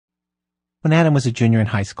When Adam was a junior in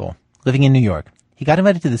high school, living in New York, he got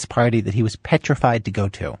invited to this party that he was petrified to go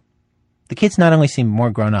to. The kids not only seemed more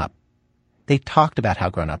grown up, they talked about how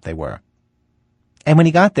grown up they were. And when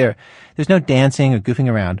he got there no dancing or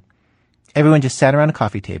goofing around. Everyone just sat around a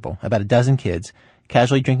coffee table, about a dozen kids,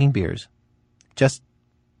 casually drinking beers, just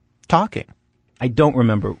talking. I don't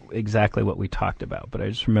remember exactly what we talked about, but I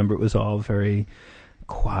just remember it was all very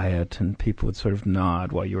quiet and people would sort of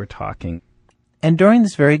nod while you were talking. And during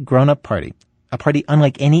this very grown-up party, a party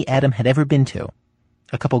unlike any Adam had ever been to,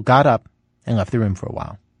 a couple got up and left the room for a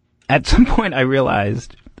while. At some point I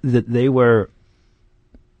realized that they were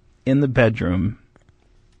in the bedroom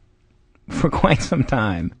for quite some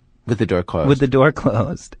time. With the door closed. With the door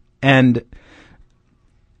closed. And,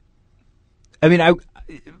 I mean,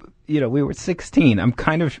 we were 16. I'm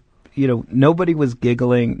kind of, nobody was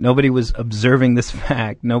giggling. Nobody was observing this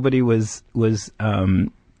fact. Nobody was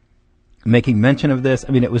making mention of this.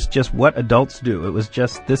 I mean, it was just what adults do. It was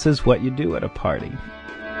just, this is what you do at a party.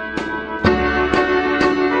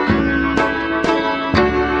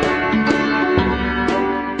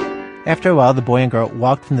 After a while, the boy and girl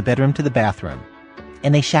walked from the bedroom to the bathroom,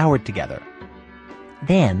 and they showered together.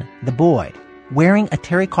 Then, the boy, wearing a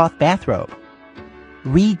terry cloth bathrobe,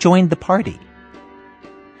 rejoined the party.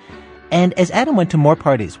 And as Adam went to more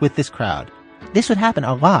parties with this crowd, this would happen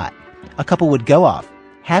a lot. A couple would go off,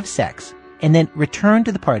 have sex, and then return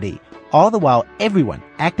to the party, all the while everyone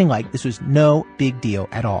acting like this was no big deal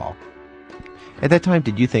at all. At that time,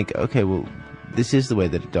 did you think, okay, well, this is the way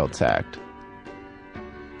that adults act?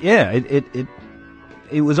 Yeah,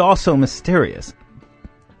 it was all so mysterious.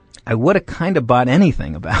 I would have kind of bought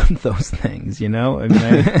anything about those things, I mean,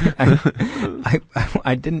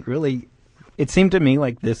 I didn't really. It seemed to me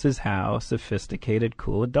like this is how sophisticated,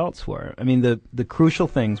 cool adults were. I mean, the crucial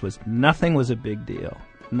things was nothing was a big deal.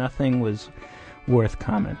 Nothing was worth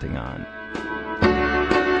commenting on.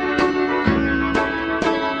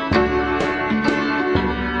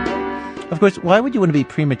 Of course, why would you want to be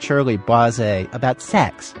prematurely blasé about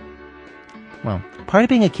sex? Well, part of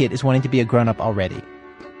being a kid is wanting to be a grown-up already.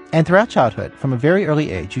 And throughout childhood, from a very early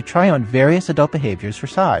age, you try on various adult behaviors for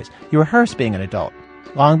size. You rehearse being an adult,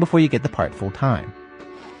 long before you get the part full-time.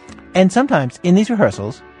 And sometimes, in these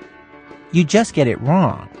rehearsals, you just get it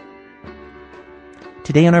wrong.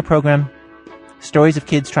 Today on our program, stories of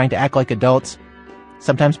kids trying to act like adults,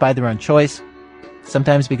 sometimes by their own choice,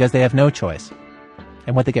 sometimes because they have no choice,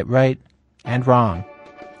 and what they get right and wrong.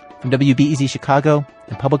 From WBEZ Chicago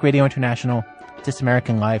and Public Radio International, This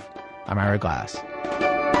American Life, I'm Ira Glass.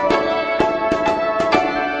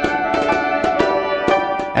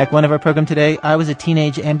 Act 1 of our program today, I was a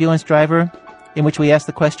teenage ambulance driver, in which we asked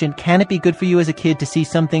the question, can it be good for you as a kid to see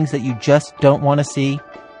some things that you just don't want to see?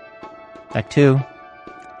 Act 2,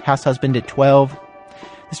 house husband at 12,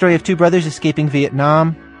 the story of two brothers escaping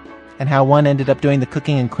Vietnam, and how one ended up doing the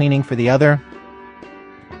cooking and cleaning for the other.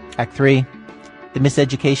 Act 3, the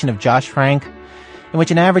miseducation of Josh Frank, in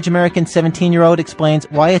which an average American 17-year-old explains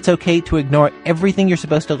why it's okay to ignore everything you're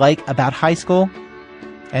supposed to like about high school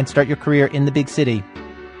and start your career in the big city.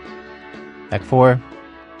 Act 4,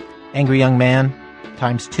 angry young man,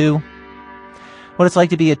 times 2. What it's like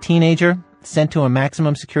to be a teenager sent to a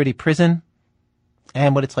maximum security prison,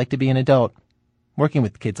 and what it's like to be an adult working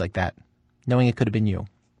with kids like that, knowing it could have been you.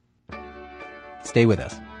 Stay with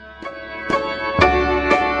us.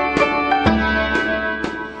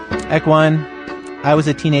 Act 1, I was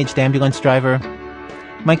a teenage ambulance driver.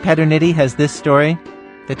 Mike Paternitti has this story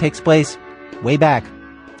that takes place way back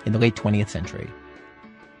in the late 20th century.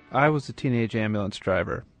 I was a teenage ambulance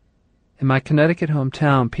driver. In my Connecticut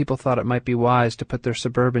hometown, people thought it might be wise to put their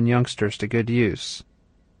suburban youngsters to good use.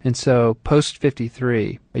 And so,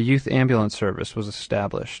 post-53, a youth ambulance service was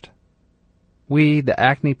established. We, the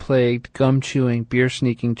acne-plagued, gum-chewing,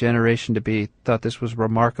 beer-sneaking generation to be, thought this was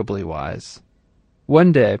remarkably wise.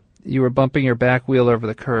 One day, you were bumping your back wheel over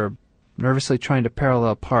the curb, nervously trying to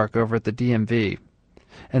parallel park over at the DMV.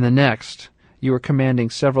 And the next, you were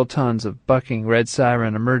commanding several tons of bucking red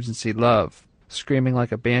siren emergency love, screaming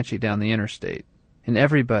like a banshee down the interstate. And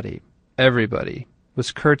everybody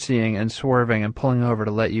was curtsying and swerving and pulling over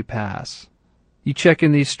to let you pass. You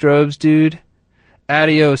checking these strobes, dude?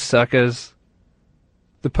 Adios, suckers.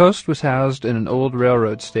 The post was housed in an old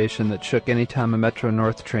railroad station that shook any time a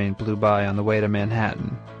Metro-North train blew by on the way to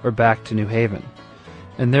Manhattan, or back to New Haven.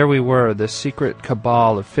 And there we were, this secret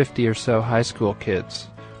cabal of 50 or so high school kids,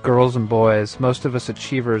 girls and boys, most of us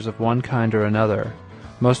achievers of one kind or another,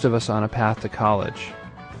 most of us on a path to college.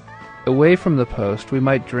 Away from the post, we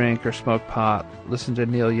might drink or smoke pot, listen to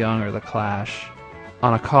Neil Young or The Clash.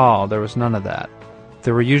 On a call, there was none of that.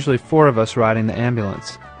 There were usually 4 of us riding the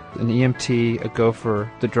ambulance, an EMT, a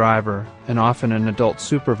gopher, the driver, and often an adult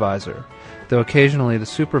supervisor, though occasionally the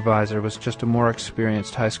supervisor was just a more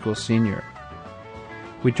experienced high school senior.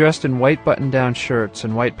 We dressed in white button-down shirts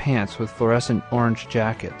and white pants with fluorescent orange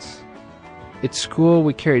jackets. At school,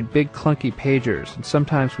 we carried big clunky pagers, and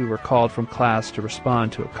sometimes we were called from class to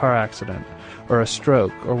respond to a car accident, or a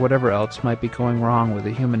stroke, or whatever else might be going wrong with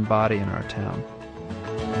the human body in our town.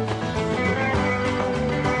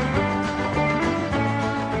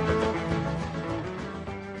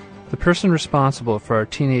 The person responsible for our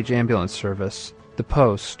teenage ambulance service, the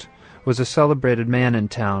post, was a celebrated man in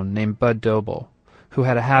town named Bud Doble, who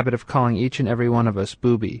had a habit of calling each and every one of us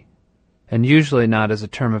Booby, and usually not as a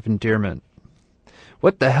term of endearment.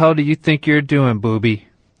 "What the hell do you think you're doing, Booby?"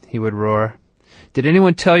 he would roar. "Did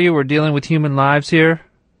anyone tell you we're dealing with human lives here?"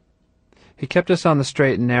 He kept us on the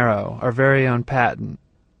straight and narrow, our very own patent,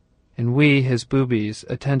 and we, his boobies,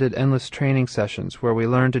 attended endless training sessions where we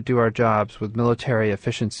learned to do our jobs with military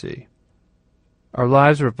efficiency. Our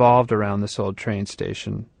lives revolved around this old train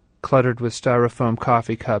station, cluttered with styrofoam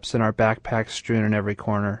coffee cups and our backpacks strewn in every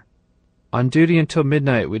corner. On duty until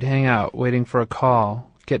midnight, we'd hang out, waiting for a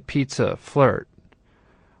call, get pizza, flirt.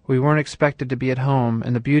 We weren't expected to be at home,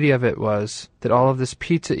 and the beauty of it was that all of this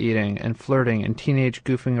pizza eating and flirting and teenage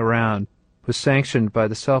goofing around was sanctioned by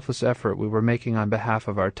the selfless effort we were making on behalf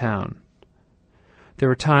of our town. There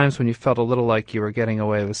were times when you felt a little like you were getting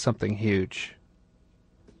away with something huge.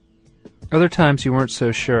 Other times you weren't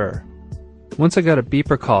so sure. Once I got a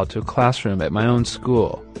beeper call to a classroom at my own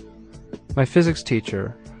school. My physics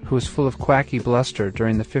teacher, who was full of quacky bluster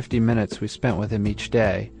during the 50 minutes we spent with him each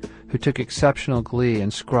day, who took exceptional glee in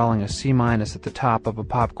scrawling a C- at the top of a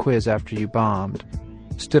pop quiz after you bombed,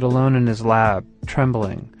 stood alone in his lab,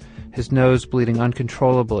 trembling, his nose bleeding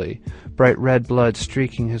uncontrollably, bright red blood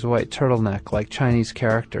streaking his white turtleneck like Chinese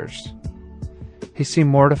characters. He seemed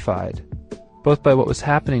mortified, both by what was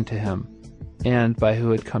happening to him and by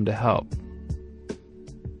who had come to help.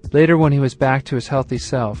 Later, when he was back to his healthy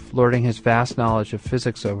self, lording his vast knowledge of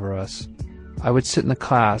physics over us, I would sit in the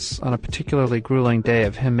class on a particularly grueling day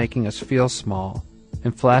of him making us feel small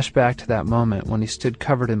and flash back to that moment when he stood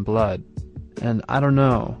covered in blood. And I don't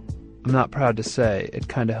know, I'm not proud to say, it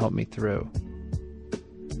kind of helped me through.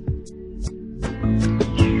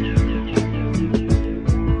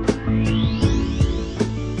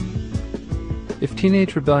 If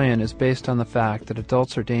teenage rebellion is based on the fact that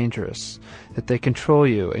adults are dangerous, that they control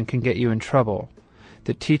you and can get you in trouble,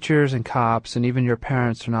 that teachers and cops and even your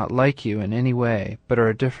parents are not like you in any way, but are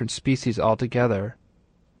a different species altogether,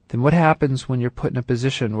 then what happens when you're put in a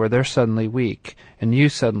position where they're suddenly weak and you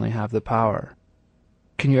suddenly have the power?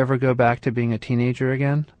 Can you ever go back to being a teenager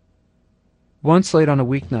again? Once late on a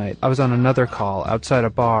weeknight, I was on another call outside a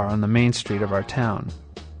bar on the main street of our town.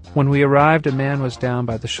 When we arrived, a man was down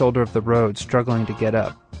by the shoulder of the road struggling to get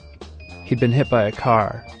up. He'd been hit by a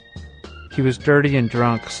car. He was dirty and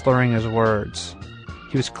drunk, slurring his words.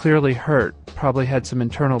 He was clearly hurt, probably had some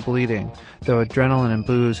internal bleeding, though adrenaline and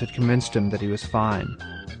booze had convinced him that he was fine.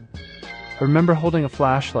 I remember holding a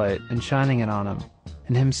flashlight and shining it on him,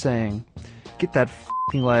 and him saying, "Get that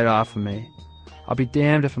f***ing light off of me. I'll be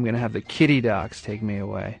damned if I'm going to have the kitty docs take me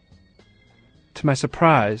away." To my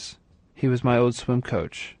surprise, he was my old swim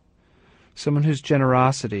coach, someone whose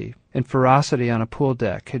generosity and ferocity on a pool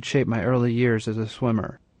deck had shaped my early years as a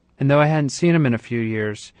swimmer, and though I hadn't seen him in a few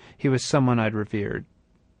years, he was someone I'd revered.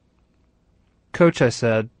 "Coach," I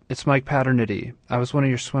said, "it's Mike Paternity. I was one of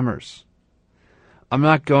your swimmers." "I'm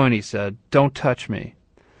not going," he said. "Don't touch me."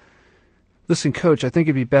 "Listen, Coach, I think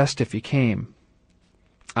it'd be best if you came."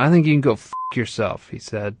 "I think you can go f*** yourself," he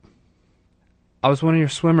said. "I was one of your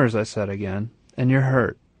swimmers," I said again, "and you're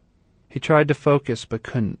hurt." He tried to focus, but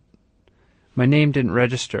couldn't. My name didn't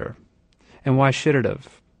register, and why should it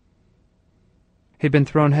have? He'd been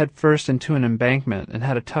thrown headfirst into an embankment and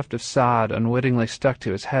had a tuft of sod unwittingly stuck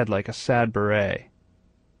to his head like a sad beret.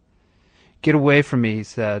 "Get away from me," he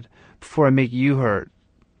said, "before I make you hurt."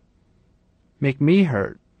 Make me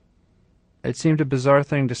hurt? It seemed a bizarre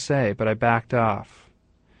thing to say, but I backed off.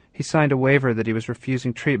 He signed a waiver that he was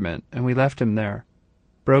refusing treatment, and we left him there,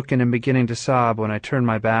 broken and beginning to sob when I turned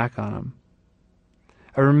my back on him.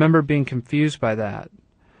 I remember being confused by that,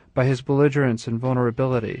 by his belligerence and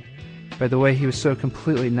vulnerability, by the way he was so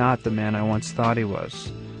completely not the man I once thought he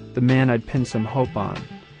was, the man I'd pinned some hope on,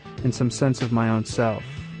 and some sense of my own self.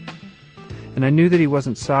 And I knew that he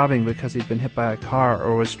wasn't sobbing because he'd been hit by a car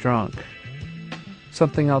or was drunk.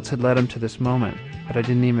 Something else had led him to this moment, but I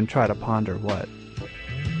didn't even try to ponder what.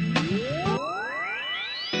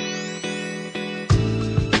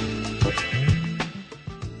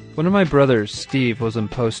 One of my brothers, Steve, was in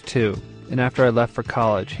Post 2, and after I left for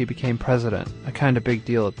college, he became president, a kind of big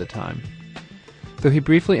deal at the time. Though he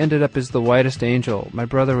briefly ended up as the whitest angel, my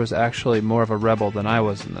brother was actually more of a rebel than I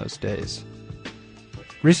was in those days.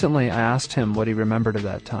 Recently, I asked him what he remembered of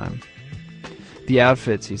that time. The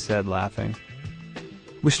outfits, he said, laughing.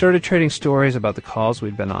 We started trading stories about the calls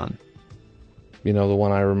we'd been on. You know, the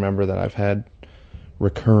one I remember that I've had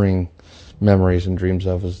recurring memories and dreams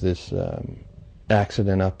of was this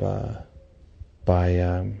accident up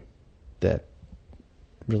by that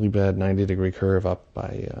really bad 90-degree curve up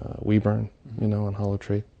by Weeburn, you know, on Hollow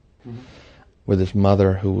Tree, with this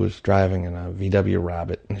mother who was driving in a VW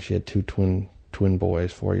Rabbit, and she had two twin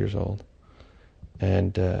boys, 4 years old,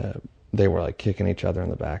 and they were like kicking each other in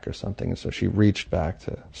the back or something, and so she reached back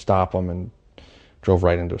to stop them and drove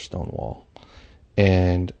right into a stone wall.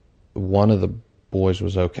 And one of the boys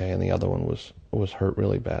was okay, and the other one was hurt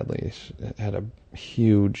really badly. He had a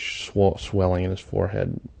huge swelling in his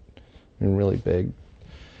forehead, and really big.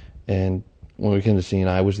 And when we came to the scene,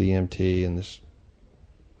 I was the EMT, and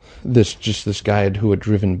this guy who had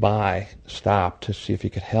driven by stopped to see if he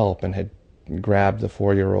could help, and had grabbed the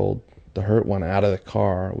 4-year-old, the hurt one, out of the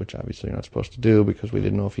car, which obviously you're not supposed to do because we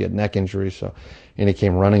didn't know if he had neck injuries. So, and he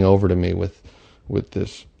came running over to me with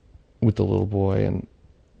the little boy, and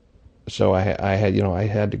so I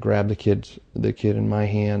had to grab the kid in my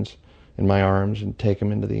hands, in my arms, and take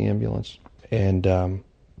him into the ambulance. And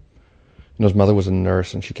his mother was a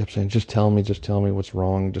nurse, and she kept saying, just tell me what's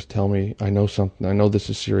wrong. Just tell me. I know something. I know this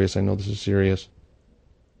is serious.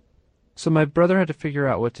 So my brother had to figure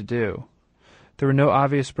out what to do. There were no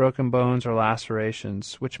obvious broken bones or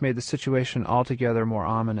lacerations, which made the situation altogether more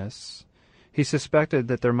ominous. He suspected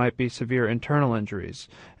that there might be severe internal injuries,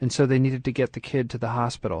 and so they needed to get the kid to the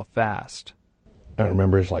hospital fast. I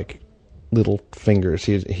remember his little fingers.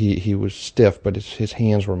 He was stiff, but his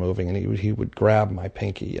hands were moving, and he would grab my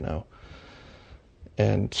pinky, you know,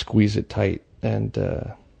 and squeeze it tight. And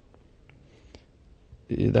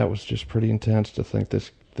that was just pretty intense to think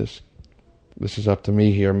this is up to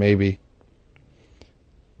me here, maybe.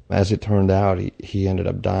 As it turned out, he ended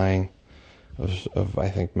up dying of I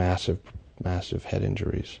think massive head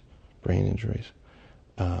injuries, brain injuries.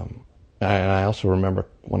 And I also remember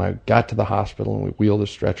when I got to the hospital and we wheeled the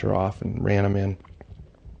stretcher off and ran him in,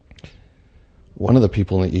 one of the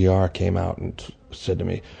people in the ER came out and said to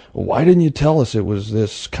me, "Why didn't you tell us it was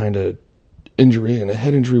this kind of injury and a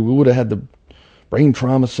head injury? We would have had the brain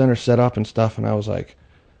trauma center set up and stuff." And I was like,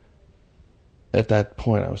 at that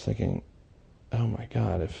point, I was thinking, oh my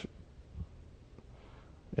God,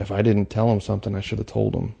 if I didn't tell him something, I should have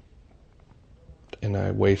told him. And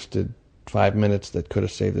I wasted 5 minutes that could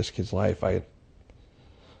have saved this kid's life. I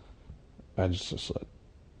just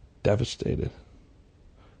devastated,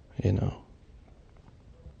 you know.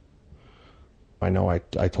 I know I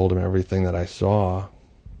told him everything that I saw.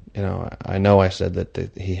 You know I said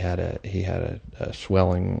that he had a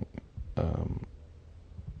swelling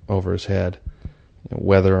over his head.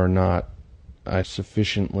 Whether or not I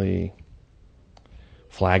sufficiently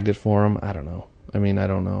flagged it for him, I don't know. I mean, I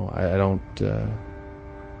don't know.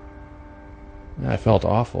 I felt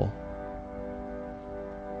awful.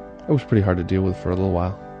 It was pretty hard to deal with for a little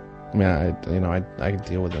while. I mean, I can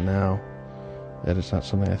deal with it now. That it's not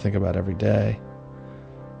something I think about every day.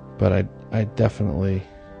 But I definitely,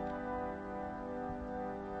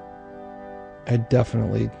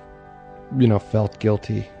 felt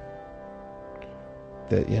guilty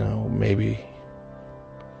that, maybe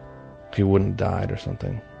he wouldn't have died or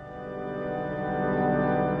something.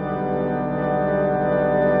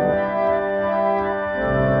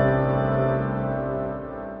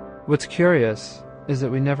 What's curious is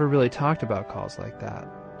that we never really talked about calls like that,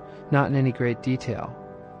 not in any great detail,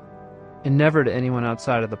 and never to anyone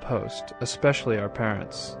outside of the post, especially our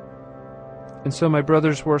parents. And so my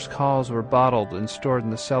brother's worst calls were bottled and stored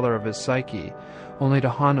in the cellar of his psyche, only to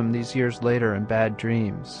haunt him these years later in bad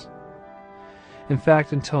dreams. In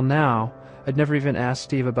fact, until now, I'd never even asked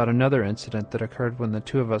Steve about another incident that occurred when the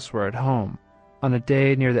two of us were at home, on a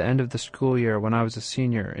day near the end of the school year when I was a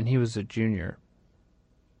senior and he was a junior.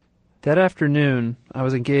 That afternoon, I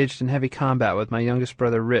was engaged in heavy combat with my youngest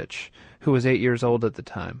brother, Rich, who was 8 years old at the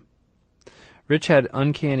time. Rich had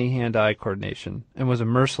uncanny hand-eye coordination and was a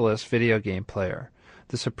merciless video game player,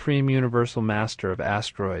 the supreme universal master of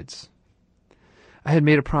asteroids. I had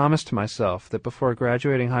made a promise to myself that before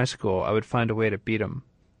graduating high school I would find a way to beat him.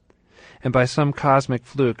 And by some cosmic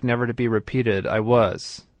fluke never to be repeated, I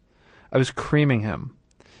was. I was creaming him,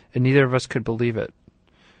 and neither of us could believe it,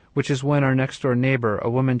 which is when our next-door neighbor, a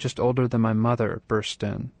woman just older than my mother, burst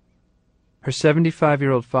in. Her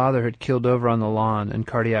 75-year-old father had keeled over on the lawn in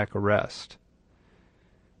cardiac arrest.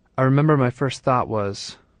 I remember my first thought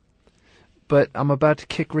was, but I'm about to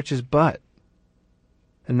kick Rich's butt.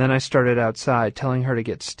 And then I started outside, telling her to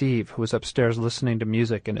get Steve, who was upstairs listening to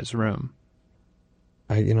music in his room.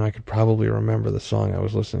 I could probably remember the song I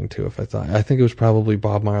was listening to if I thought. I think it was probably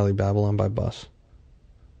Bob Marley, Babylon by Bus.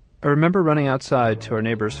 I remember running outside to our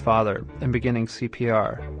neighbor's father and beginning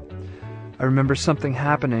CPR. I remember something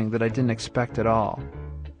happening that I didn't expect at all.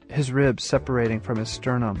 His ribs separating from his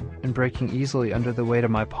sternum and breaking easily under the weight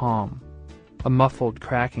of my palm. A muffled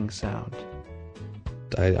cracking sound.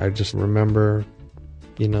 I just remember,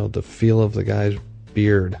 the feel of the guy's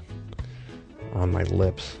beard on my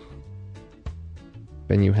lips.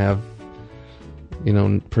 And you have,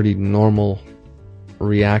 pretty normal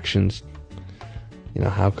reactions.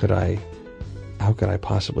 How could I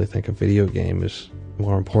possibly think a video game is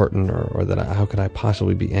more important, or that how could I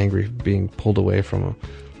possibly be angry being pulled away from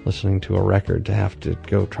listening to a record to have to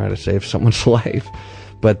go try to save someone's life?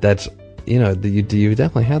 But that's, you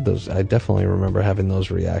definitely had those. I definitely remember having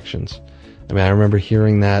those reactions. I mean, I remember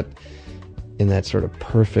hearing that in that sort of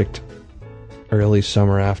perfect early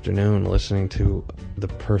summer afternoon, listening to the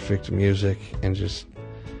perfect music and just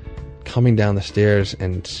coming down the stairs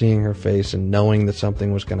and seeing her face and knowing that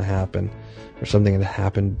something was going to happen or something had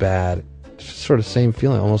happened bad. Sort of same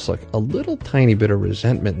feeling, almost like a little tiny bit of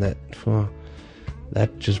resentment that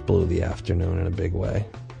just blew the afternoon in a big way.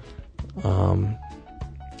 And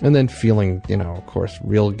then feeling, of course,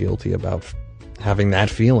 real guilty about having that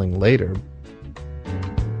feeling later.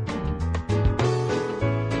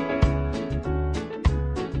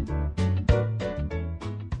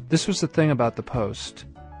 This was the thing about the Post.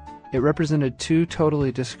 It represented two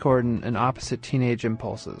totally discordant and opposite teenage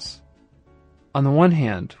impulses. On the one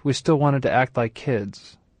hand, we still wanted to act like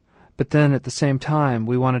kids, but then at the same time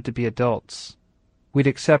we wanted to be adults. We'd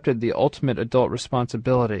accepted the ultimate adult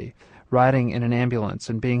responsibility, riding in an ambulance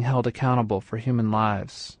and being held accountable for human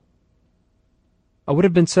lives. I would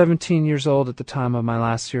have been 17 years old at the time of my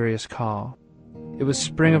last serious call. It was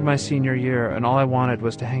spring of my senior year, and all I wanted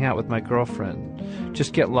was to hang out with my girlfriend,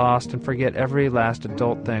 just get lost and forget every last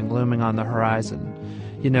adult thing looming on the horizon.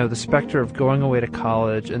 The specter of going away to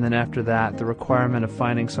college, and then after that, the requirement of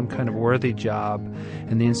finding some kind of worthy job,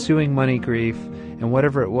 and the ensuing money grief, and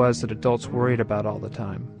whatever it was that adults worried about all the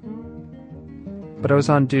time. But I was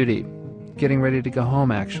on duty, getting ready to go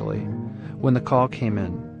home, actually, when the call came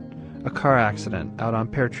in. A car accident out on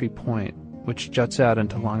Pear Tree Point, which juts out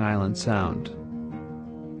into Long Island Sound.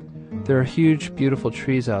 There are huge, beautiful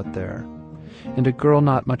trees out there, and a girl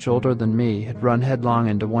not much older than me had run headlong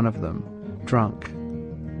into one of them, drunk.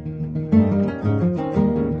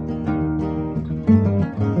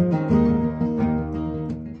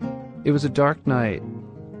 It was a dark night.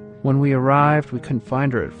 When we arrived, we couldn't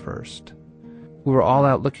find her at first. We were all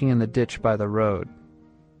out looking in the ditch by the road.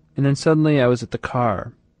 And then suddenly I was at the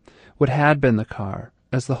car, what had been the car,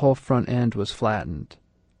 as the whole front end was flattened.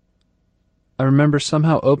 I remember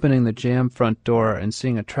somehow opening the jammed front door and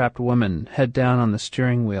seeing a trapped woman head down on the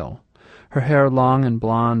steering wheel, her hair long and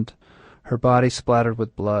blonde, her body splattered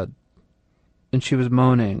with blood. And she was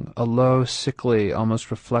moaning, a low, sickly,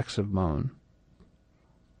 almost reflexive moan.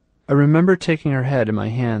 I remember taking her head in my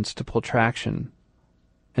hands to pull traction,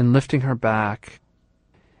 and lifting her back,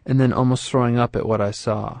 and then almost throwing up at what I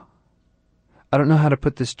saw. I don't know how to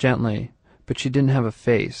put this gently, but she didn't have a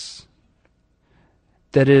face.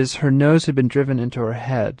 That is, her nose had been driven into her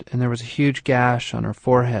head, and there was a huge gash on her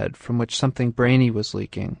forehead from which something brainy was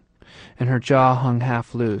leaking, and her jaw hung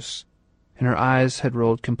half loose, and her eyes had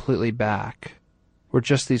rolled completely back, were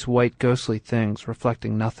just these white ghostly things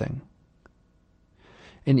reflecting nothing.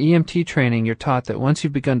 In EMT training, you're taught that once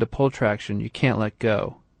you've begun to pull traction, you can't let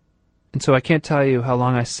go. And so I can't tell you how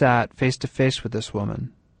long I sat face to face with this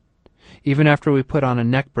woman. Even after we put on a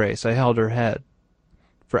neck brace, I held her head.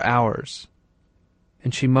 For hours.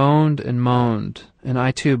 And she moaned, and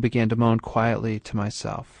I too began to moan quietly to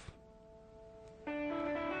myself.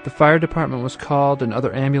 The fire department was called, and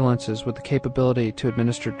other ambulances with the capability to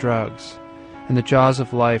administer drugs, and the jaws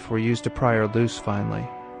of life were used to pry her loose finally.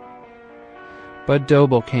 Bud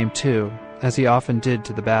Doble came too, as he often did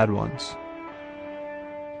to the bad ones.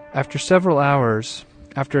 After several hours,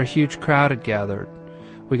 after a huge crowd had gathered,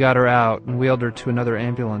 we got her out and wheeled her to another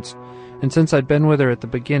ambulance, and since I'd been with her at the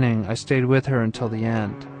beginning, I stayed with her until the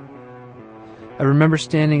end. I remember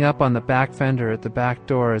standing up on the back fender at the back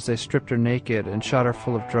door as they stripped her naked and shot her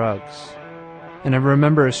full of drugs. And I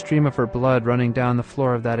remember a stream of her blood running down the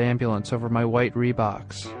floor of that ambulance over my white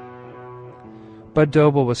Reeboks. Bud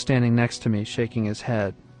Doble was standing next to me, shaking his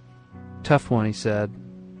head. "Tough one," he said.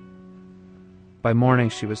 By morning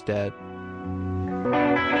she was dead.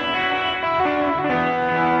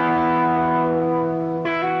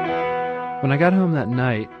 When I got home that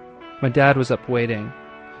night, my dad was up waiting,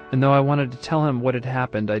 and though I wanted to tell him what had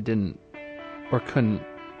happened, I didn't. Or couldn't.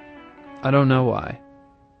 I don't know why.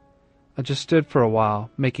 I just stood for a while,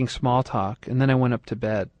 making small talk, and then I went up to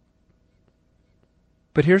bed.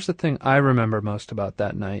 But here's the thing I remember most about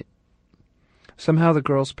that night. Somehow the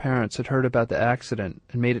girl's parents had heard about the accident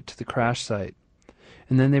and made it to the crash site,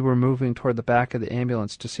 and then they were moving toward the back of the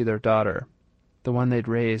ambulance to see their daughter, the one they'd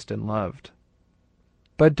raised and loved.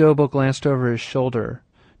 Bud Doble glanced over his shoulder,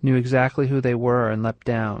 knew exactly who they were, and leapt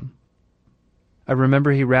down. I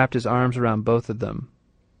remember he wrapped his arms around both of them,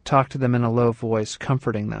 talked to them in a low voice,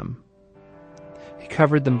 comforting them. He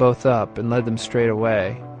covered them both up and led them straight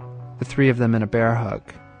away, the three of them in a bear hug.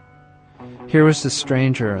 Here was this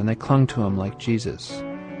stranger, and they clung to him like Jesus.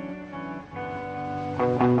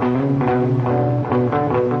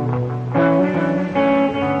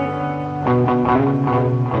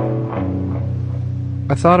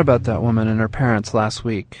 I thought about that woman and her parents last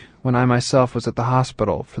week, when I myself was at the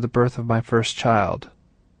hospital for the birth of my first child.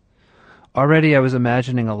 Already I was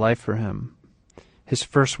imagining a life for him. His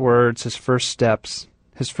first words, his first steps,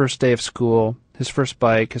 his first day of school, his first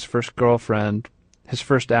bike, his first girlfriend, his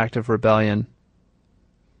first act of rebellion.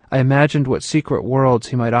 I imagined what secret worlds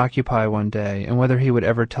he might occupy one day, and whether he would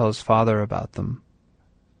ever tell his father about them.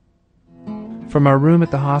 From our room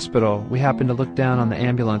at the hospital, we happened to look down on the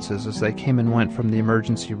ambulances as they came and went from the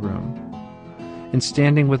emergency room. And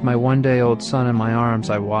standing with my one-day-old son in my arms,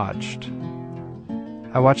 I watched.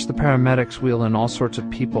 I watched the paramedics wheel in all sorts of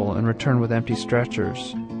people and return with empty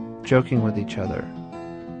stretchers, joking with each other.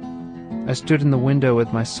 I stood in the window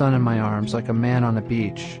with my son in my arms like a man on a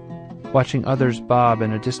beach, watching others bob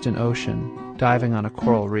in a distant ocean, diving on a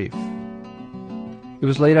coral reef. It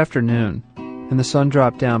was late afternoon, and the sun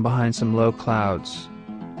dropped down behind some low clouds,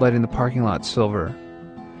 lighting the parking lot silver.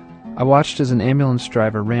 I watched as an ambulance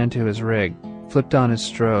driver ran to his rig, flipped on his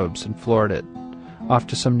strobes, and floored it, off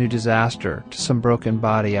to some new disaster, to some broken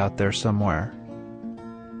body out there somewhere.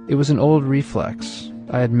 It was an old reflex,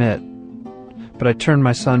 I admit, but I turned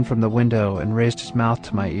my son from the window and raised his mouth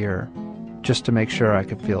to my ear, just to make sure I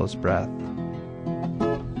could feel his breath.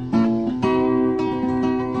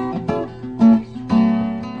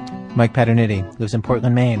 Mike Paterniti lives in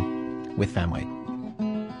Portland, Maine, with family.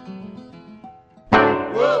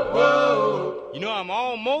 Whoa, whoa. You know I'm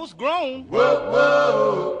almost grown. Whoa,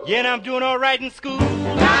 whoa. Yeah, and I'm doing all right in school.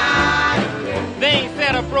 They ain't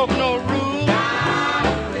said I broke no rules.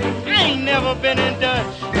 I ain't never been in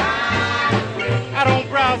Dutch. I don't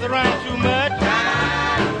browse around too much.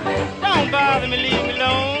 Don't bother me, leave me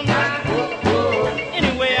alone.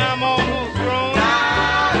 Anyway, I'm almost grown.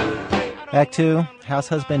 Act 2, house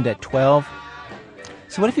husband at 12.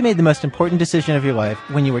 So what if you made the most important decision of your life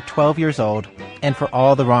when you were 12 years old, and for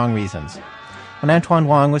all the wrong reasons? When Antoine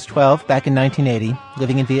Wong was 12, back in 1980,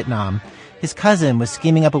 living in Vietnam, his cousin was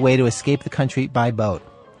scheming up a way to escape the country by boat.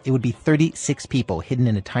 It would be 36 people hidden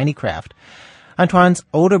in a tiny craft. Antoine's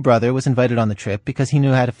older brother was invited on the trip because he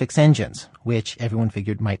knew how to fix engines, which everyone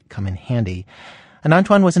figured might come in handy. And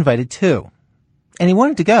Antoine was invited too. And he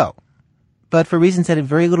wanted to go, but for reasons that had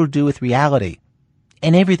very little to do with reality,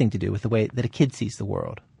 and everything to do with the way that a kid sees the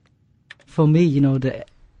world. For me,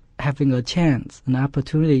 having a chance, an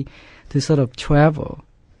opportunity to sort of travel,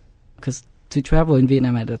 because to travel in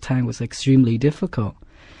Vietnam at the time was extremely difficult.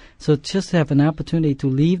 So just to have an opportunity to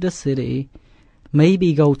leave the city,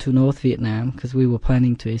 maybe go to North Vietnam, because we were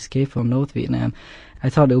planning to escape from North Vietnam, I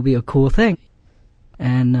thought it would be a cool thing.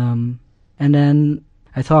 And then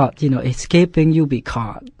I thought, escaping, you'll be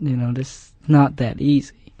caught. This not that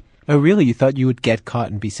easy. Oh, really? You thought you would get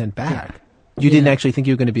caught and be sent back? Yeah. You didn't actually think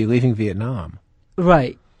you were going to be leaving Vietnam?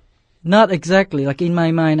 Right. Not exactly. Like, in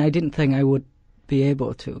my mind, I didn't think I would be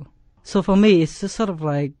able to. So for me, it's just sort of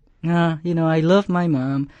like, I love my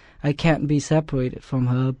mom. I can't be separated from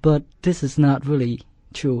her, but this is not really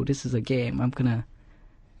true. This is a game. I'm going to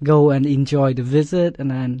go and enjoy the visit and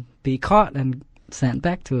then be caught and sent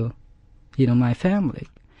back to, my family.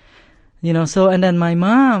 So, and then my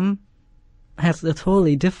mom has a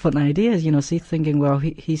totally different idea. She's thinking, well,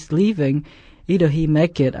 he's leaving. Either he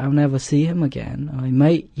make it, I'll never see him again. Or he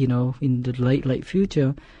might, in the late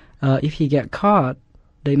future, if he get caught,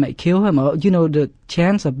 they might kill him. Or, the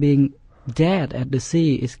chance of being dead at the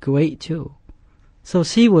sea is great too. So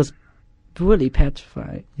she was really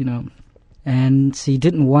petrified, and she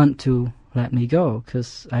didn't want to let me go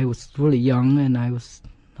because I was really young and I was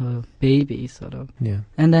a baby, sort of. Yeah.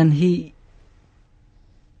 And then he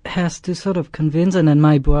has to sort of convince, and then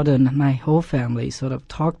my brother and my whole family sort of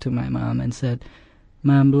talked to my mom and said,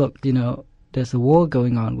 Mom, look, there's a war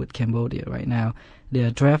going on with Cambodia right now. They're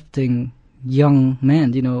drafting young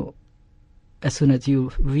men, as soon as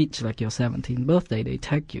you reach like your 17th birthday, they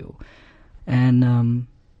take you. And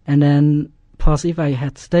then plus if I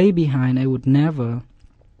had stayed behind, I would never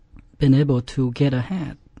been able to get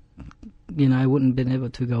ahead. You know, I wouldn't been able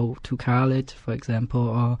to go to college, for example,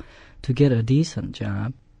 or to get a decent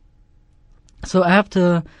job. So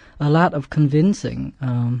after a lot of convincing,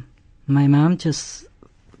 my mom just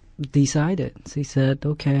decided. She said,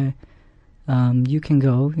 okay, you can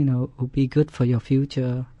go, you know, it will be good for your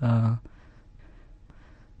future.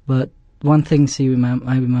 But one thing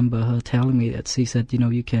I remember her telling me that she said, you know,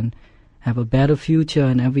 you can have a better future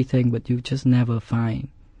and everything, but you just never find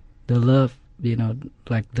the love, you know,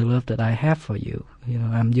 like the love that I have for you. You know,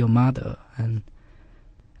 I'm your mother. And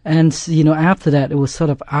you know, after that, it was sort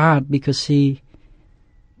of odd because she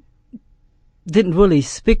didn't really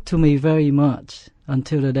speak to me very much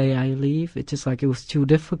until the day I leave. It's just like it was too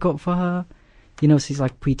difficult for her. You know, she's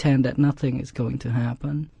like pretend that nothing is going to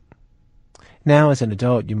happen. Now, as an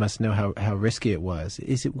adult, you must know how risky it was.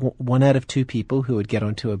 Is it one out of two people who would get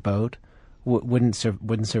onto a boat wouldn't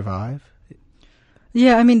survive?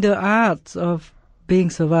 Yeah, I mean, the odds of being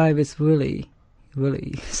survived is really,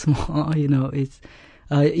 really small. You know, it's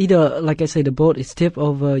either, like I say, the boat is tipped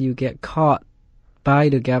over, you get caught by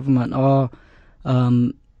the government, or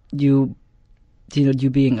you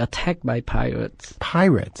being attacked by pirates.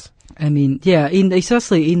 Pirates? I mean, yeah,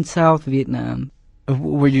 especially in South Vietnam.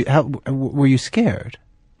 Were you scared?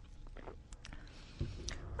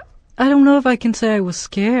 I don't know if I can say I was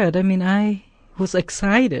scared. I mean, I was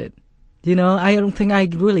excited. You know, I don't think I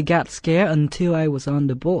really got scared until I was on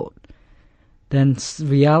the boat. Then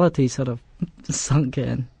reality sort of sunk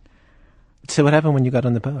in. So what happened when you got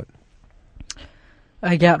on the boat?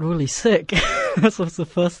 I got really sick. That was the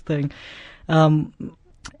first thing.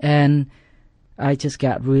 And I just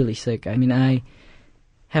got really sick. I mean, I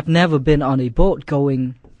have never been on a boat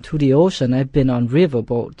going to the ocean. I've been on river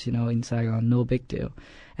boats, you know, in Saigon, no big deal.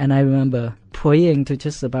 And I remember praying to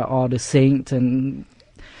just about all the saints and,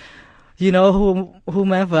 you know,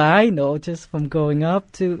 whomever I know, just from going up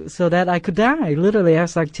to, so that I could die. Literally, I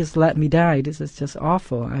was like, just let me die. This is just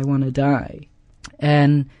awful. I want to die.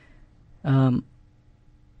 And the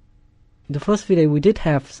first few days, we did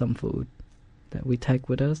have some food that we take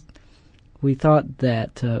with us. We thought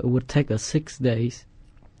that it would take us 6 days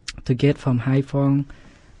to get from Haiphong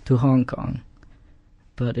to Hong Kong.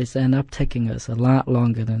 But it's ended up taking us a lot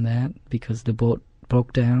longer than that because the boat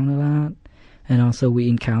broke down a lot. And also we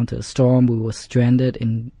encountered a storm. We were stranded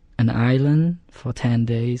in an island for 10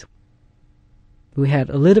 days. We had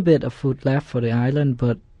a little bit of food left for the island,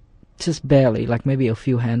 but just barely, like maybe a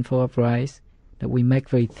few handfuls of rice that we make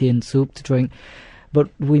very thin soup to drink. But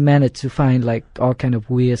we managed to find like all kind of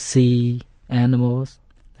weird sea animals,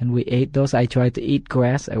 and we ate those. I tried to eat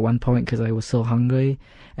grass at one point because I was so hungry,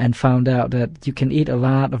 and found out that you can eat a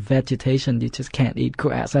lot of vegetation, you just can't eat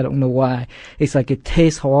grass. I don't know why. It's like it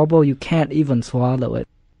tastes horrible, you can't even swallow it.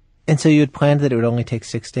 And so you had planned that it would only take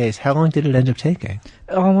 6 days. How long did it end up taking?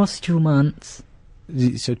 Almost 2 months.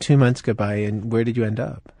 So 2 months go by, and where did you end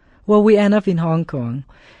up? Well, we end up in Hong Kong.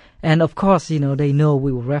 And of course, you know, they know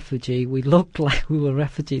we were refugee. We looked like we were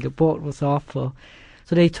refugee. The boat was awful.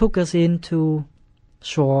 So they took us into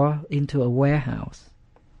shore, into a warehouse.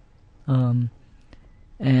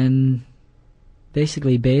 And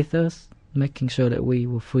basically bathed us, making sure that we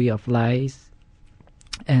were free of lice.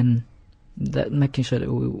 And that making sure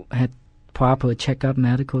that we had proper checkup,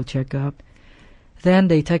 medical checkup. Then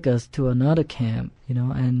they take us to another camp, you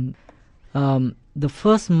know, and the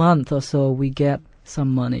first month or so we get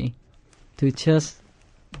some money to just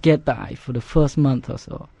get by for the first month or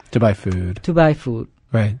so. To buy food. To buy food.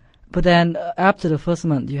 Right. But then after the first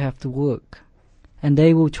month you have to work. And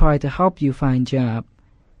they will try to help you find job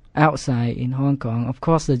outside in Hong Kong. Of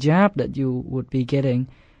course, the job that you would be getting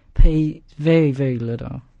pay very, very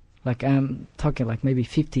little. Like I'm talking like maybe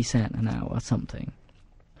 50 cents an hour or something.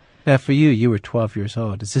 Now for you were 12 years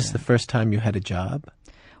old. Is this the first time you had a job?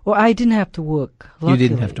 Well, I didn't have to work. Luckily. You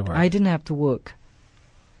didn't have to work? I didn't have to work.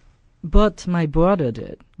 But my brother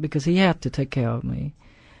did, because he had to take care of me.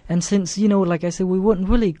 And since, you know, like I said, we weren't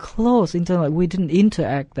really close in terms of, like, we didn't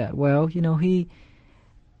interact that well, you know,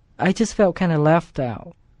 I just felt kind of left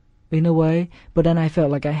out in a way. But then I felt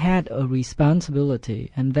like I had a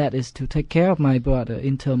responsibility, and that is to take care of my brother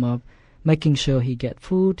in terms of making sure he get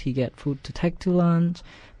food to take to lunch,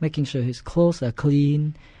 making sure his clothes are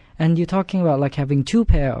clean. And you're talking about like having 2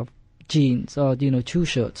 pair of jeans or, you know, 2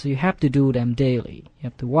 shirts. So you have to do them daily. You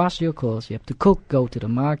have to wash your clothes. You have to cook, go to the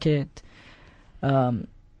market.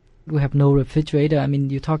 We have no refrigerator. I mean,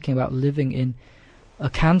 you're talking about living in a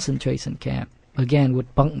concentration camp, again,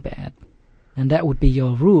 with bunk bed. and that would be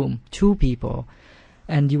your room, 2 people,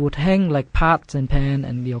 and you would hang like pots and pan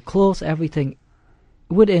and your clothes, everything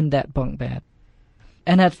within that bunk bed.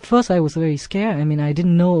 And at first I was very scared. I mean, I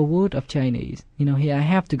didn't know a word of Chinese. You know, here I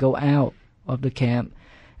have to go out of the camp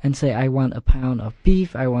and say, I want a pound of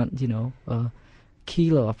beef, I want, you know, a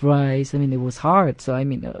kilo of rice. I mean, it was hard. So, I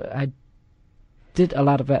mean, I did a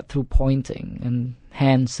lot of that through pointing and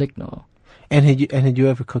hand signal. And had you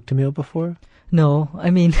ever cooked a meal before? No, I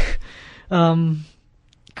mean,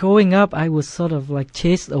 growing up, I was sort of like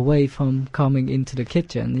chased away from coming into the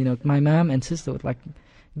kitchen. You know, my mom and sister would like,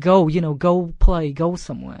 go play, go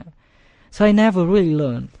somewhere. So I never really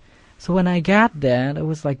learned. So when I got there, it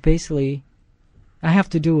was like basically, I have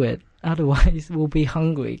to do it. Otherwise, we'll be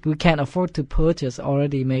hungry. We can't afford to purchase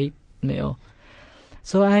already made meal.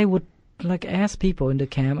 So I would like ask people in the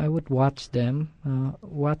camp. I would watch them,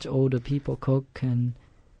 watch older people cook and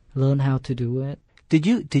learn how to do it.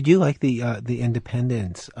 Did you like the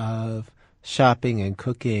independence of shopping and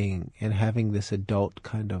cooking and having this adult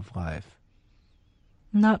kind of life?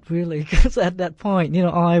 Not really, because at that point, you know,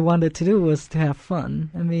 all I wanted to do was to have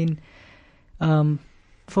fun. I mean,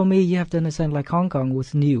 for me, you have to understand, like Hong Kong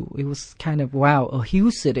was new. It was kind of, wow, a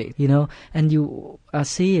huge city, you know, and you are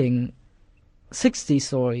seeing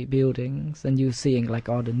 60-story buildings, and you're seeing like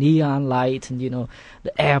all the neon lights and, you know,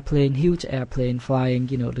 the airplane, huge airplane flying,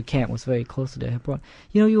 you know, the camp was very close to the airport.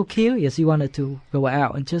 You know, you were curious, you wanted to go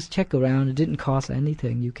out and just check around. It didn't cost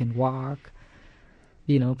anything. You can walk,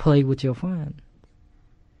 you know, play with your friends.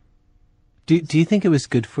 Do you think it was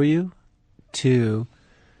good for you to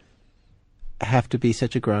have to be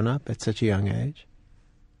such a grown-up at such a young age?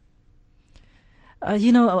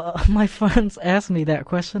 You know, my friends ask me that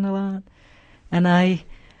question a lot, and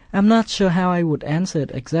I'm not sure how I would answer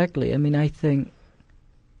it exactly. I mean, I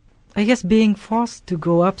guess being forced to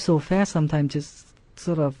grow up so fast sometimes just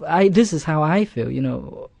sort of, this is how I feel, you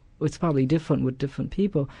know. It's probably different with different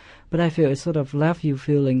people, but I feel it sort of left you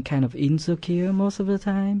feeling kind of insecure most of the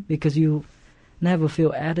time because you never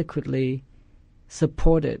feel adequately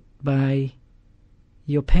supported by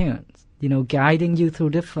your parents, you know, guiding you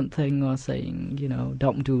through different things or saying, you know,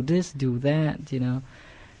 don't do this, do that, you know.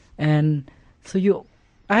 And so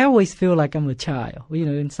I always feel like I'm a child, you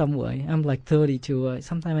know, in some way. I'm like 32.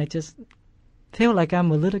 Sometimes I just feel like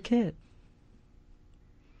I'm a little kid.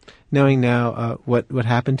 Knowing now what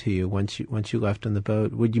happened to you once you left on the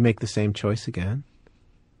boat, would you make the same choice again?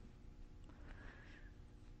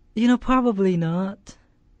 You know, probably not.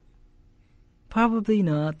 Probably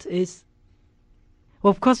not.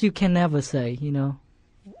 Well, of course you can never say, you know,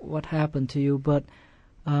 what happened to you, but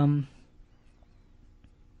I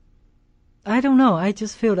don't know. I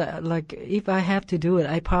just feel that, like, if I have to do it,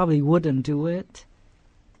 I probably wouldn't do it.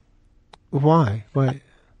 Why? Why?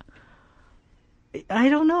 I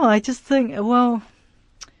don't know. I just think, well,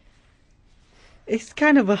 it's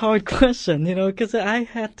kind of a hard question, you know, because I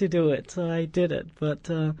had to do it, so I did it. But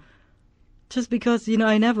just because, you know,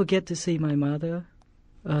 I never get to see my mother.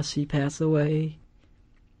 She passed away.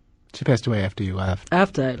 She passed away after you left.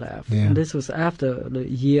 After I left. Yeah. And this was after the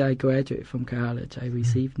year I graduated from college. I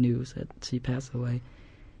received news that she passed away.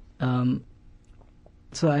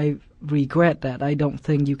 So I regret that. I don't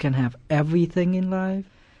think you can have everything in life.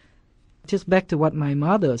 Just back to what my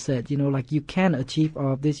mother said, you know, like you can achieve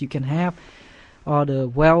all of this. You can have all the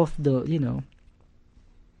wealth, you know,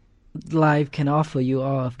 life can offer you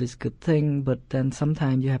all of this good thing, but then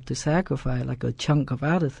sometimes you have to sacrifice like a chunk of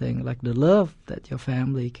other thing, like the love that your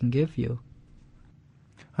family can give you.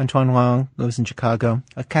 Antoine Long lives in Chicago.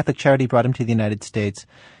 A Catholic charity brought him to the United States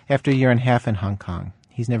after a year and a half in Hong Kong.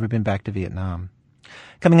 He's never been back to Vietnam.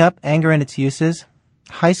 Coming up, anger and its uses,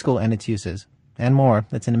 high school and its uses, and more.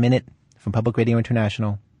 That's in a minute from Public Radio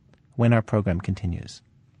International when our program continues.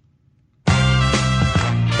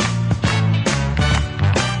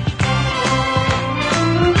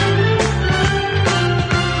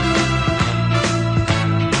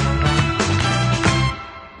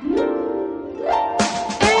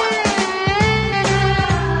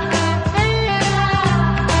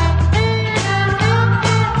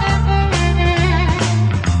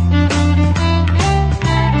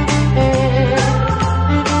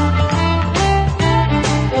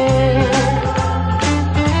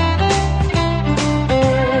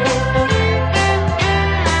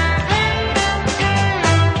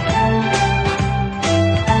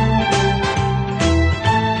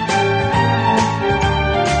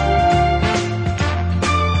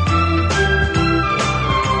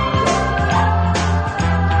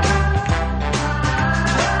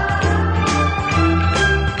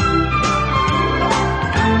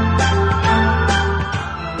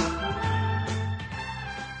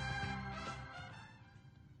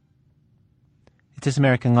 It's This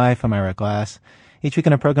American Life. I'm Ira Glass. Each week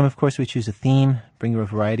in our program, of course, we choose a theme, bring you a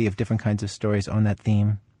variety of different kinds of stories on that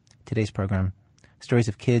theme. Today's program, stories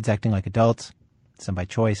of kids acting like adults, some by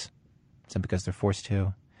choice, some because they're forced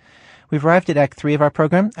to. We've arrived at Act 3 of our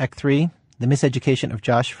program. Act 3, The Miseducation of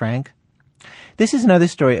Josh Frank. This is another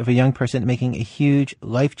story of a young person making a huge,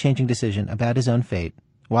 life-changing decision about his own fate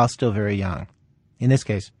while still very young. In this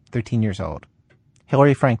case, 13 years old.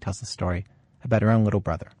 Hillary Frank tells the story about her own little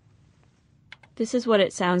brother. This is what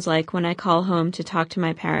it sounds like when I call home to talk to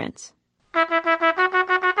my parents.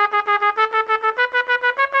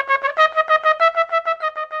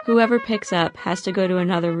 Whoever picks up has to go to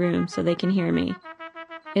another room so they can hear me.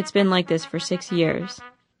 It's been like this for 6 years.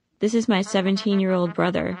 This is my 17-year-old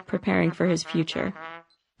brother preparing for his future.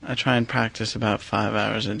 I try and practice about 5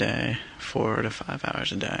 hours a day, 4 to 5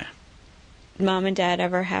 hours a day. Mom and Dad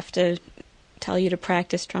ever have to tell you to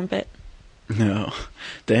practice trumpet? No.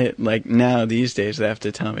 They, now these days, they have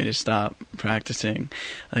to tell me to stop practicing.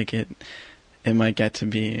 It might get to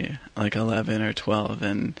be 11 or 12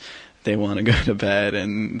 and they want to go to bed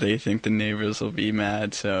and they think the neighbors will be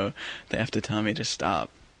mad, so they have to tell me to stop.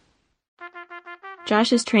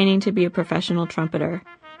 Josh is training to be a professional trumpeter.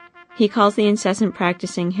 He calls the incessant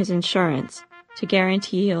practicing his insurance to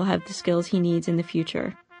guarantee he'll have the skills he needs in the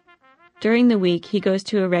future. During the week, he goes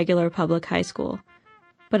to a regular public high school.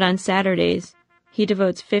 But on Saturdays, he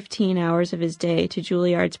devotes 15 hours of his day to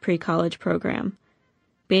Juilliard's pre-college program.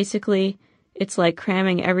 Basically, it's like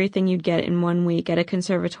cramming everything you'd get in 1 week at a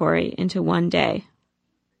conservatory into 1 day.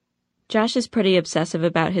 Josh is pretty obsessive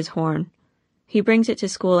about his horn. He brings it to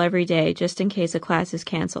school every day just in case a class is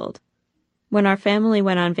canceled. When our family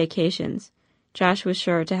went on vacations, Josh was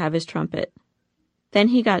sure to have his trumpet. Then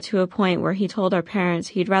he got to a point where he told our parents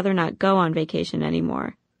he'd rather not go on vacation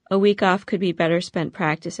anymore. A week off could be better spent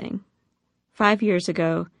practicing. 5 years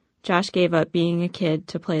ago, Josh gave up being a kid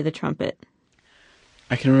to play the trumpet.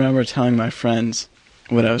 I can remember telling my friends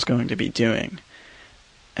what I was going to be doing.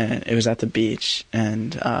 And it was at the beach,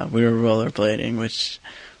 and we were rollerblading, which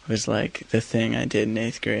was the thing I did in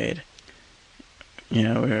 8th grade. We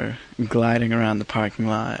were gliding around the parking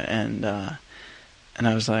lot, and I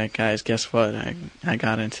was like, guys, guess what? I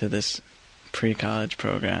got into this pre-college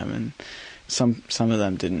program, and some of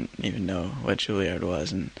them didn't even know what Juilliard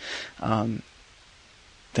was, and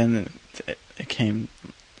then it came,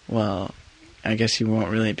 well, I guess you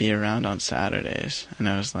won't really be around on Saturdays, and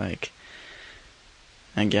I was like,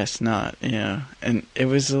 I guess not, and it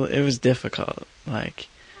was difficult.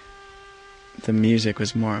 The music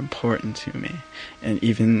was more important to me, and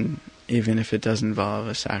even if it does involve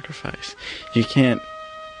a sacrifice, I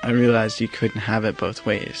realized you couldn't have it both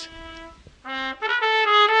ways.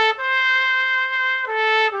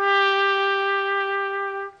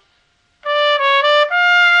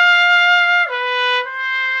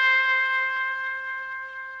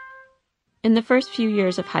 In the first few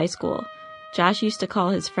years of high school, Josh used to call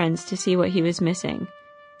his friends to see what he was missing.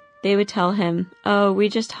 They would tell him, "Oh, we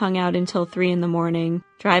just hung out until 3 a.m,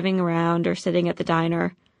 driving around or sitting at the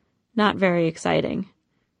diner." Not very exciting.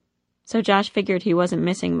 So Josh figured he wasn't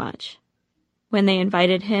missing much. When they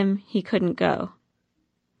invited him, he couldn't go.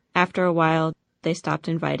 After a while, they stopped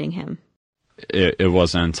inviting him. It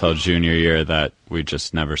wasn't until junior year that we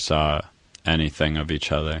just never saw anything of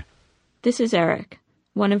each other. This is Eric,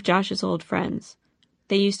 one of Josh's old friends.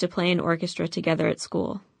 They used to play in orchestra together at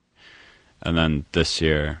school. And then this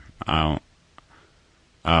year, I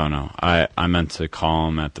don't know. I meant to call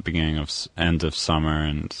him at the end of summer,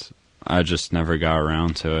 and I just never got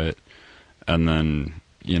around to it. And then,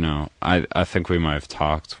 I think we might have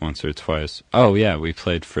talked once or twice. Oh yeah, we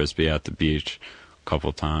played Frisbee at the beach a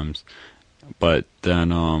couple times. But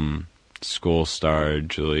then school started,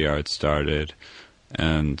 Juilliard started,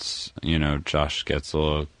 and, Josh gets a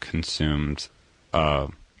little consumed.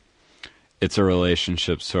 It's a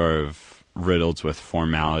relationship sort of riddled with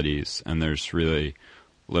formalities, and there's really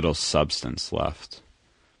little substance left.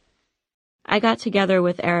 I got together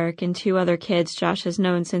with Eric and 2 other kids Josh has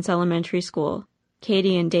known since elementary school,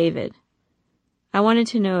 Katie and David. I wanted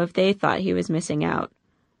to know if they thought he was missing out.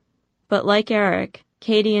 But like Eric,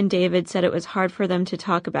 Katie and David said it was hard for them to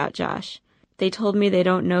talk about Josh. They told me they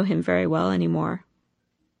don't know him very well anymore.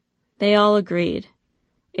 They all agreed.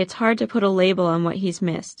 It's hard to put a label on what he's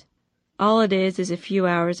missed. All it is a few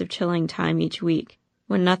hours of chilling time each week,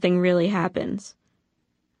 when nothing really happens.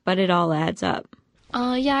 But it all adds up.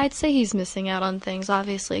 Yeah, I'd say he's missing out on things,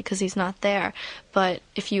 obviously, because he's not there. But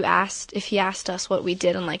if he asked us what we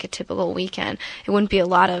did on a typical weekend, it wouldn't be a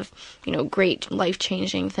lot of, great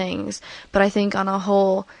life-changing things. But I think on a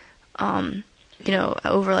whole,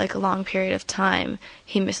 over a long period of time,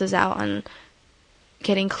 he misses out on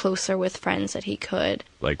getting closer with friends that he could.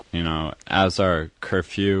 Like, as our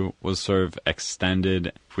curfew was sort of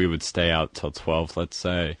extended, we would stay out till 12, let's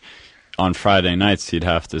say. On Friday nights, he'd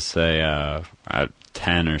have to say at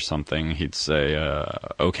 10 or something, he'd say,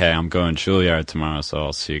 okay, I'm going Juilliard tomorrow, so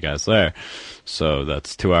I'll see you guys there. So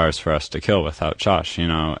that's 2 hours for us to kill without Josh,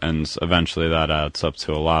 and eventually that adds up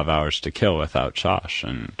to a lot of hours to kill without Josh,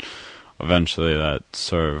 and eventually that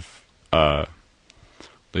sort of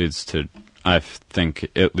leads to, I think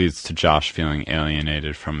it leads to Josh feeling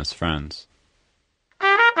alienated from his friends.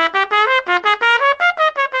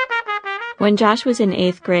 When Josh was in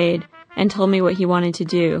 8th grade and told me what he wanted to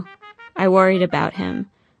do, I worried about him,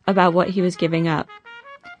 about what he was giving up.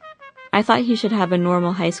 I thought he should have a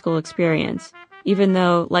normal high school experience, even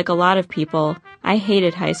though, like a lot of people, I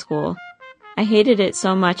hated high school. I hated it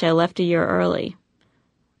so much I left a year early.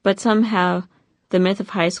 But somehow, the myth of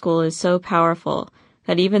high school is so powerful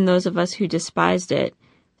that even those of us who despised it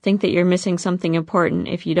think that you're missing something important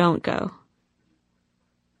if you don't go.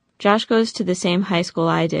 Josh goes to the same high school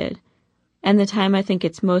I did, and the time I think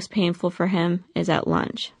it's most painful for him is at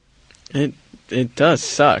lunch. It does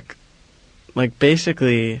suck. Like,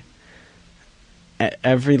 basically, at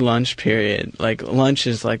every lunch period, like, lunch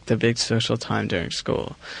is like the big social time during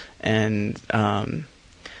school. And,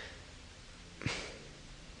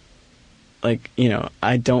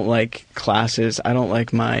 I don't like classes. I don't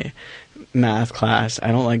like my math class.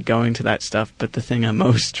 I don't like going to that stuff. But the thing I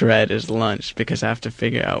most dread is lunch, because I have to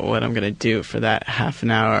figure out what I'm going to do for that half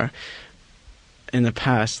an hour. In the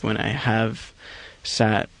past, when I have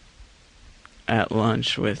sat at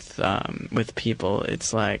lunch with people,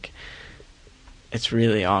 it's like, it's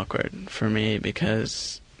really awkward for me,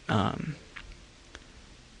 because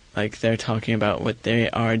like, they're talking about what they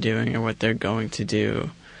are doing or what they're going to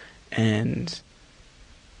do, and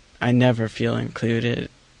I never feel included,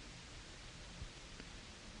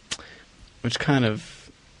 which kind of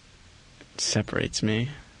separates me,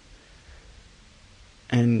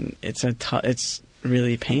 and it's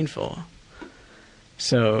really painful.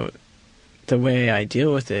 So the way I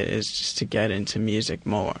deal with it is just to get into music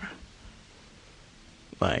more.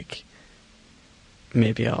 Like,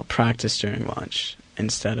 maybe I'll practice during lunch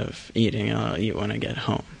instead of eating, and I'll eat when I get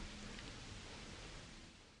home.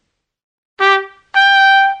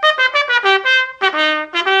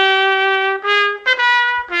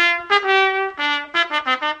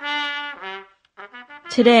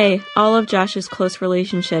 Today, all of Josh's close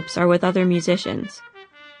relationships are with other musicians.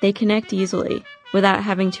 They connect easily, without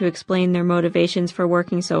having to explain their motivations for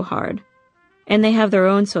working so hard. And they have their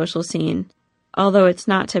own social scene, although it's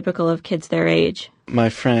not typical of kids their age. My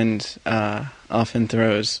friend often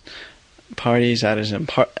throws parties at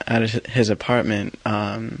his apartment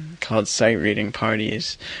called sight reading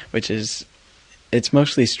parties, which is, it's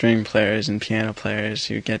mostly string players and piano players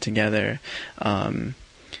who get together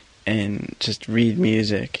and just read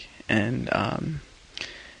music, and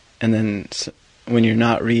then when you're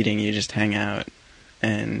not reading, you just hang out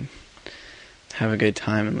and have a good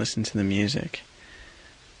time and listen to the music.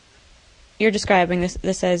 You're describing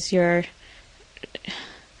this as your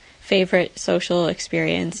favorite social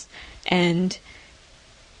experience, and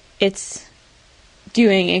it's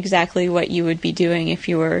doing exactly what you would be doing if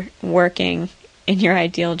you were working in your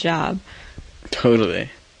ideal job. Totally.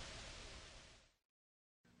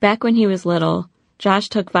 Back when he was little, Josh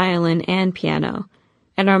took violin and piano,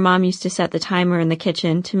 and our mom used to set the timer in the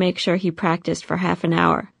kitchen to make sure he practiced for half an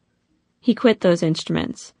hour. He quit those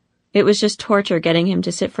instruments. It was just torture getting him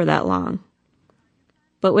to sit for that long.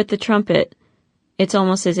 But with the trumpet, it's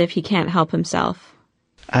almost as if he can't help himself.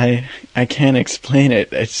 I can't explain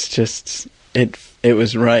it. It's just, it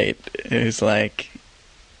was right. It was like,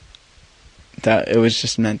 that it was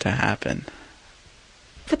just meant to happen.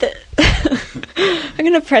 But I'm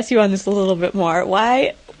going to press you on this a little bit more.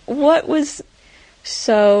 What was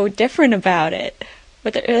so different about it?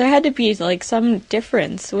 But there had to be like some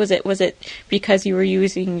difference. Was it because you were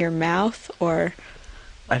using your mouth, or?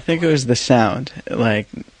 I think it was the sound. Like,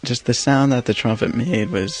 just the sound that the trumpet made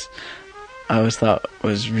I always thought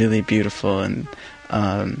was really beautiful, and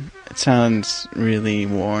it sounds really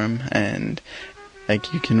warm, and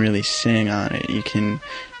like you can really sing on it. You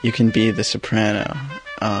can be the soprano,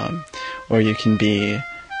 or you can be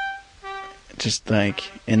just like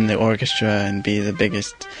in the orchestra and be the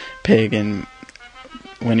biggest pig, and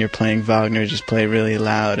when you're playing Wagner, just play really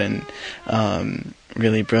loud and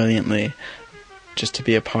really brilliantly. Just to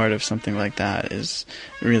be a part of something like that is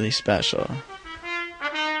really special.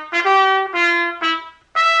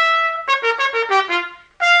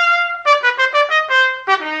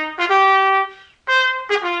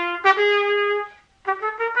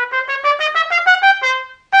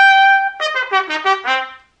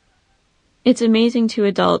 It's amazing to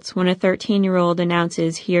adults when a 13-year-old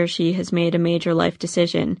announces he or she has made a major life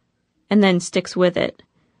decision, and then sticks with it.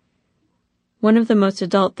 One of the most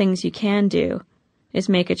adult things you can do is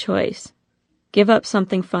make a choice. Give up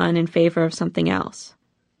something fun in favor of something else.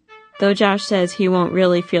 Though Josh says he won't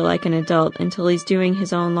really feel like an adult until he's doing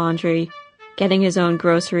his own laundry, getting his own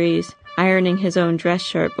groceries, ironing his own dress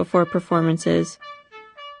shirt before performances,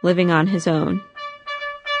 living on his own.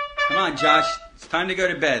 Come on, Josh. It's time to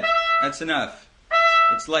go to bed. That's enough.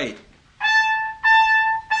 It's late.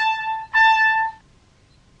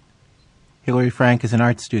 Hilary Frank is an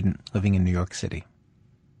art student living in New York City.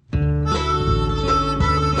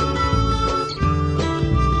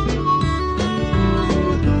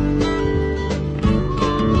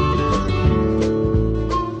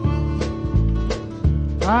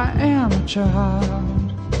 I am a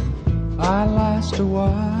child, I last a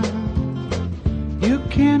while. You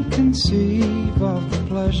can't conceive of the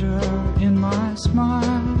pleasure in my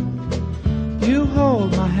smile. You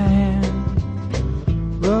hold my hand,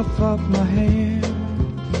 rough up my hair.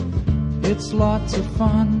 It's lots of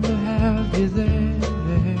fun to have you there.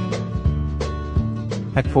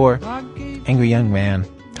 Act 4, Angry Young Man,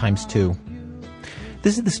 ×2.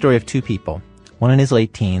 This is the story of two people, one in his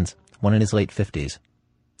late teens, one in his late 50s.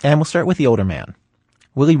 And we'll start with the older man.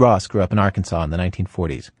 Willie Ross grew up in Arkansas in the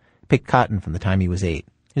 1940s. Picked cotton from the time he was 8.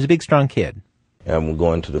 He was a big, strong kid. I'm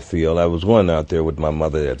going to the field. I was going out there with my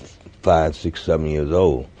mother at 5, 6, 7 years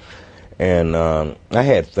old. And I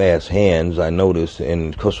had fast hands, I noticed.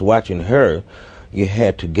 And because watching her, you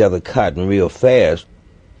had to gather cotton real fast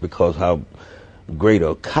because how great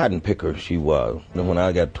a cotton picker she was. And when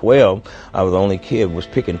I got 12, I was the only kid who was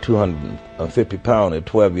picking 250 pounds at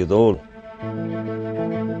 12 years old.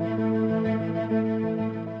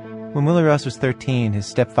 When Willie Ross was 13, his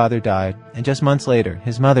stepfather died, and just months later,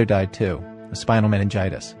 his mother died too, of spinal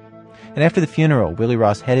meningitis. And after the funeral, Willie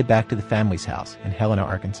Ross headed back to the family's house in Helena,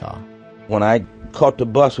 Arkansas. When I caught the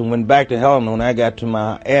bus and went back to Helena, when I got to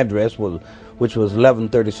my address, which was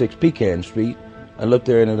 1136 Pecan Street, I looked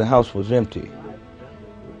there and the house was empty.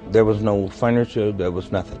 There was no furniture, there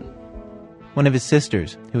was nothing. One of his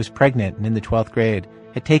sisters, who was pregnant and in the 12th grade,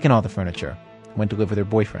 had taken all the furniture and went to live with her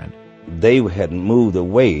boyfriend. They had moved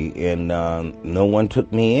away, and no one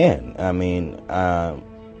took me in. I mean,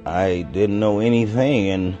 I didn't know anything,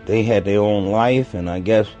 and they had their own life, and I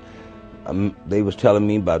guess they was telling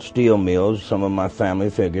me about steel mills. Some of my family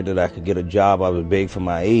figured that I could get a job. I was big for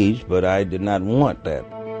my age, but I did not want that.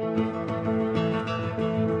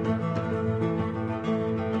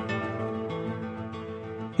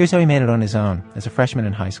 Here's how he made it on his own as a freshman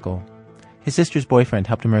in high school. His sister's boyfriend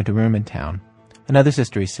helped him rent a room in town. Another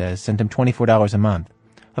sister, he says, sent him $24 a month.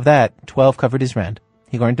 Of that, 12 covered his rent.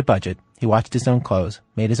 He learned to budget. He watched his own clothes,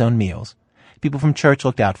 made his own meals. People from church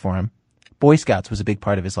looked out for him. Boy Scouts was a big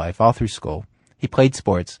part of his life all through school. He played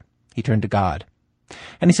sports. He turned to God.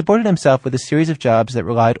 And he supported himself with a series of jobs that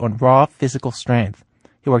relied on raw physical strength.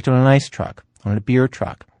 He worked on an ice truck, on a beer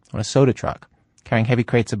truck, on a soda truck, carrying heavy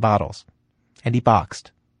crates of bottles. And he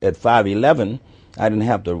boxed. At 5'11", I didn't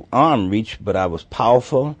have the arm reach, but I was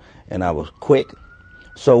powerful and I was quick.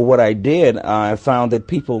 So what I did, I found that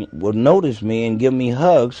people would notice me and give me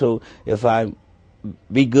hugs. So if I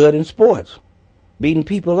be good in sports, beating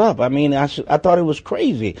people up. I mean, I thought it was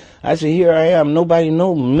crazy. I said, here I am. Nobody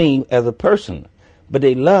knows me as a person, but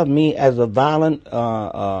they love me as a violent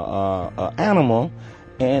animal.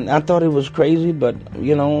 And I thought it was crazy, but,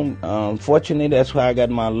 you know, fortunately, that's why I got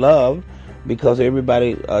my love, because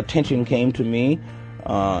everybody's attention came to me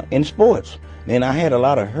in sports. And I had a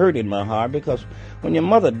lot of hurt in my heart, because when your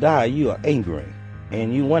mother died, you are angry.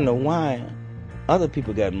 And you wonder why other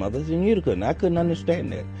people got mothers and you couldn't. I couldn't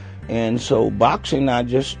understand that. And so boxing, I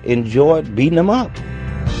just enjoyed beating them up.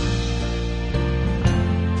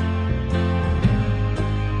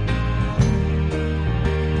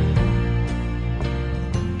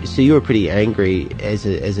 So you were pretty angry as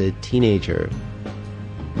a teenager.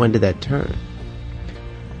 When did that turn?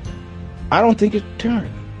 I don't think it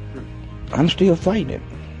turned. I'm still fighting it.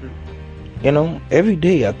 You know, every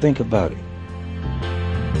day I think about it.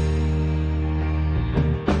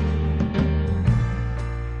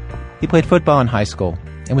 He played football in high school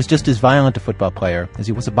and was just as violent a football player as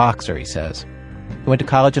he was a boxer, he says. He went to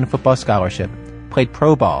college on a football scholarship, played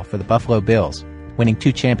pro ball for the Buffalo Bills, winning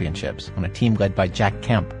 2 championships on a team led by Jack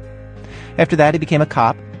Kemp. After that, he became a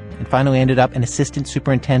cop and finally ended up an assistant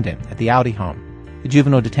superintendent at the Audi Home, the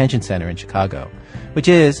juvenile detention center in Chicago, which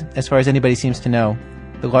is, as far as anybody seems to know,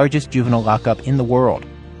 the largest juvenile lockup in the world,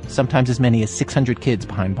 sometimes as many as 600 kids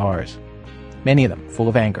behind bars. Many of them full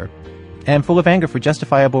of anger, and full of anger for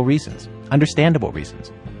justifiable reasons, understandable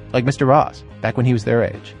reasons. like Mr. Ross, back when he was their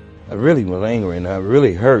age. I really was angry and I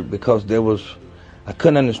really hurt because I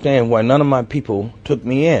couldn't understand why none of my people took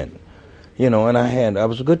me in. And I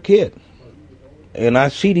was a good kid. And I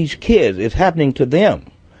see these kids, it's happening to them.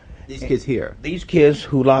 These kids here? These kids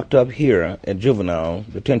who locked up here at Juvenile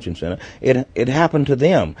Detention Center, it happened to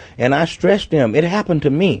them. And I stressed them, it happened to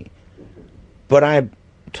me. But I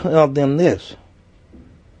tell them this,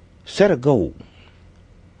 set a goal,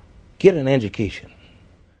 get an education.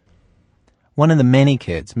 One of the many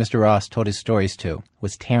kids Mr. Ross told his stories to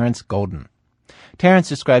was Terrence Golden. Terrence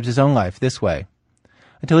describes his own life this way.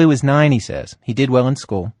 Until he was 9, he says, he did well in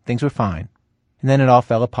school, things were fine. And then it all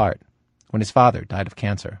fell apart when his father died of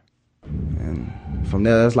cancer. And from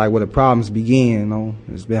there, that's like where the problems began.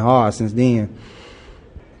 It's been hard since then.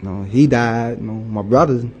 He died. My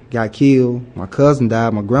brother got killed. My cousin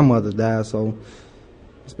died. My grandmother died. So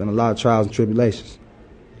it's been a lot of trials and tribulations.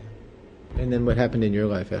 And then what happened in your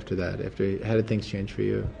life after that? How did things change for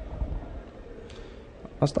you?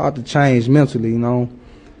 I started to change mentally.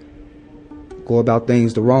 Go about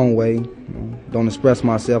things the wrong way. Don't express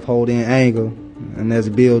myself, hold in anger, and as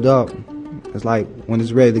it build up, it's like when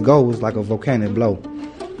it's ready to go, it's like a volcanic blow.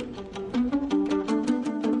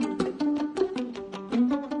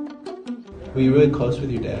 Were you really close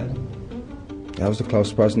with your dad? I was the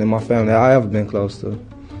closest person in my family I ever been close to.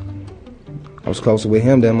 I was closer with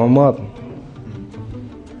him than my mother.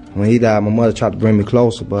 When he died, my mother tried to bring me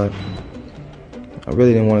closer, but I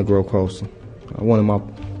really didn't want to grow closer. I wanted my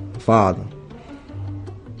father.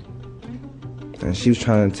 And she was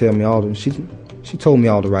trying to tell me she told me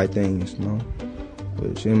all the right things,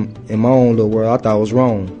 Which in my own little world, I thought was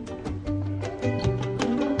wrong.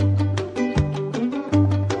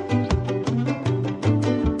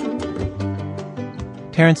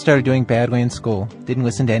 Terrence started doing badly in school, didn't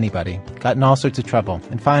listen to anybody, got in all sorts of trouble,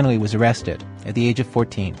 and finally was arrested at the age of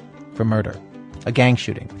 14 for murder, a gang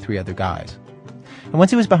shooting with 3 other guys. And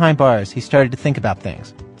once he was behind bars, he started to think about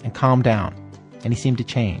things and calm down, and he seemed to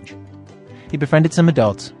change. He befriended some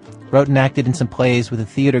adults, wrote and acted in some plays with a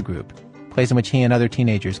theater group, plays in which he and other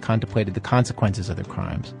teenagers contemplated the consequences of their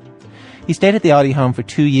crimes. He stayed at the Audi home for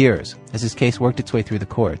 2 years as his case worked its way through the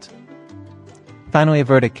courts. Finally, a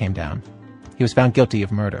verdict came down. He was found guilty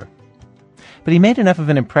of murder. But he made enough of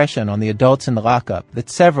an impression on the adults in the lockup that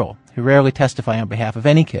several, who rarely testify on behalf of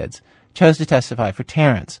any kids, chose to testify for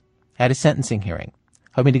Terrence at his sentencing hearing,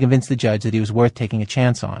 hoping to convince the judge that he was worth taking a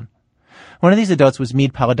chance on. One of these adults was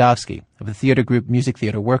Meade Polodowski of the theater group Music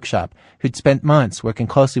Theater Workshop, who'd spent months working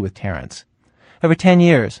closely with Terrence. Over 10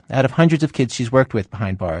 years, out of hundreds of kids she's worked with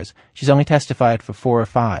behind bars, she's only testified for 4 or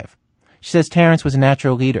 5. She says Terrence was a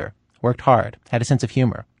natural leader, worked hard, had a sense of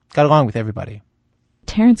humor, got along with everybody.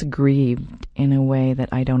 Terrence grieved in a way that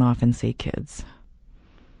I don't often see kids.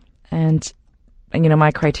 And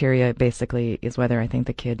my criteria basically is whether I think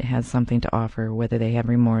the kid has something to offer, whether they have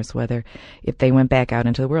remorse, whether if they went back out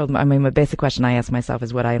into the world. The basic question I ask myself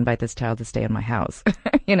is, would I invite this child to stay in my house?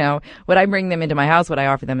 Would I bring them into my house? Would I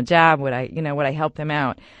offer them a job? Would I help them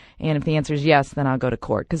out? And if the answer is yes, then I'll go to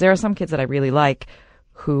court. Because there are some kids that I really like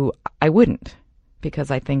who I wouldn't.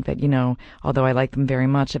 Because I think that, although I like them very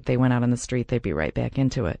much, if they went out on the street, they'd be right back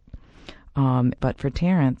into it. But for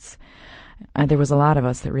Terrence, there was a lot of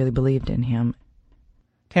us that really believed in him.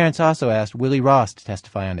 Terrence also asked Willie Ross to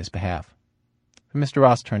testify on his behalf. But Mr.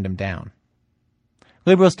 Ross turned him down.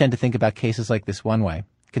 Liberals tend to think about cases like this one way.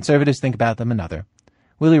 Conservatives think about them another.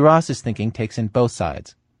 Willie Ross's thinking takes in both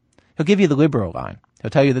sides. He'll give you the liberal line. He'll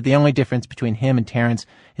tell you that the only difference between him and Terrence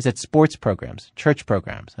is that sports programs, church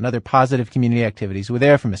programs, and other positive community activities were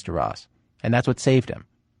there for Mr. Ross, and that's what saved him.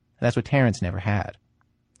 And that's what Terrence never had.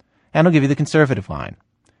 And he'll give you the conservative line,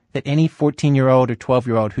 that any 14-year-old or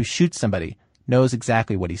 12-year-old who shoots somebody knows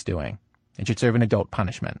exactly what he's doing and should serve an adult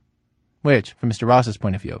punishment, which, from Mr. Ross's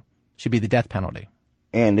point of view, should be the death penalty.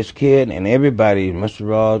 And this kid and everybody, Mr.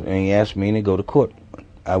 Ross, and he asked me to go to court.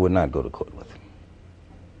 I would not go to court with him.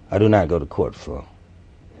 I do not go to court for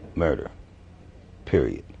murder,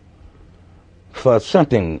 period. For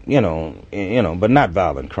something, but not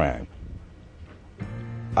violent crime.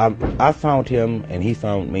 I found him and he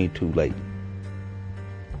found me too late.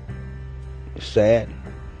 It's sad,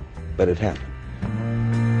 but it happened.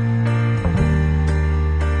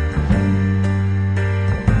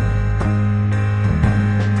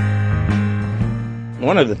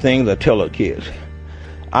 One of the things I tell our kids,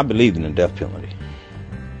 I believe in the death penalty.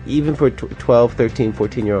 Even for a 12, 13,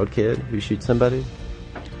 14-year-old kid who shoots somebody?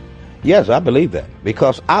 Yes, I believe that.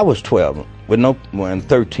 Because I was 12 and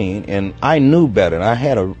 13, and I knew better. And I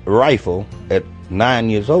had a rifle at 9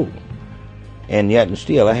 years old. And yet and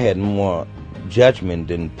still I had more judgment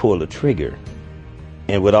than pull the trigger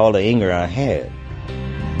and with all the anger I had.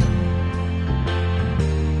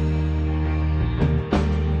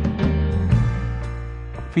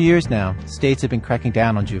 For years now, states have been cracking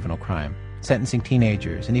down on juvenile crime, sentencing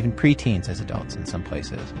teenagers and even preteens as adults in some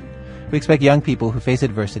places. We expect young people who face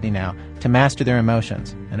adversity now to master their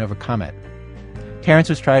emotions and overcome it. Terrence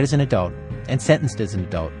was tried as an adult and sentenced as an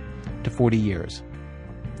adult to 40 years.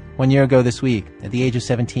 1 year ago this week, at the age of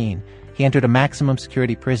 17, he entered a maximum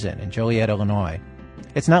security prison in Joliet, Illinois.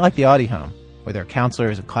 It's not like the Audi home, where there are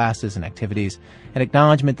counselors and classes and activities, an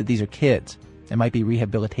acknowledgement that these are kids and might be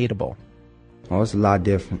rehabilitatable. Oh, it's a lot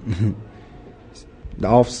different. The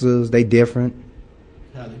officers, they different.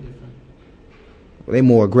 How are they different? They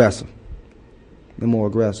more aggressive. They're more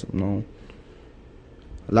aggressive, you know.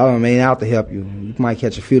 A lot of them ain't out to help you. You might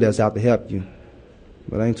catch a few that's out to help you,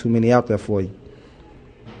 but ain't too many out there for you.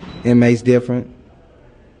 Inmates different.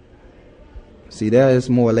 See, there it's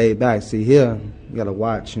more laid back. See, here, you gotta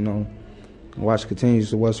watch, you know. Watch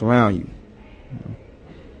continues to what's around you.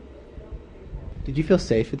 Did you feel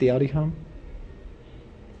safe at the Audi home?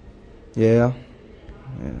 Yeah.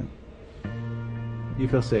 You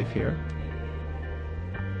feel safe here?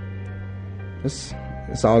 It's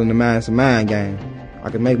all in the mind. It's a mind game. I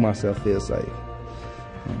can make myself feel safe.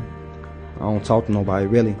 I don't talk to nobody,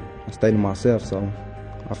 really. I stay to myself, so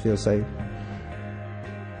I feel safe.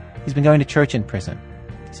 He's been going to church in prison.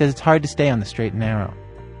 He says it's hard to stay on the straight and narrow.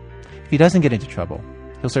 If he doesn't get into trouble,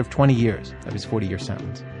 he'll serve 20 years of his 40-year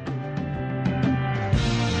sentence.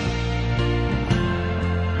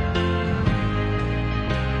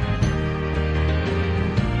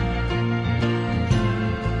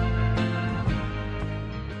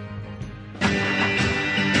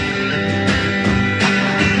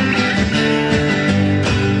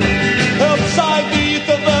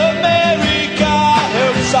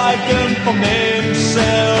 From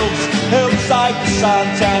themselves, help save the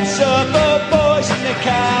suntan surfer boys and the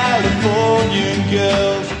Californian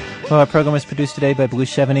girls. Well, our program was produced today by Blue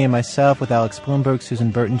Chevigny and myself, with Alex Bloomberg,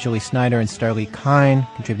 Susan Burton, Julie Snyder, and Starlee Kine.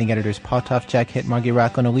 Contributing editors Paul Toff, Jack Hitt, Margie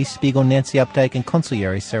Racco, Elise Spiegel, Nancy Updike, and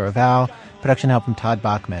consigliere Sarah Val. Production help from Todd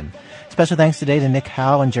Bachman. Special thanks today to Nick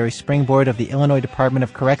Howell and Jerry Springboard of the Illinois Department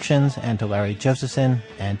of Corrections, and to Larry Josephson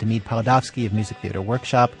and Demid Polodovsky of Music Theater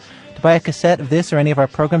Workshop. To buy a cassette of this or any of our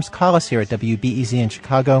programs, call us here at WBEZ in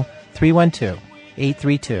Chicago,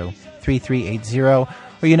 312-832-3380.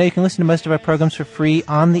 Or you can listen to most of our programs for free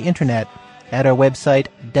on the internet at our website,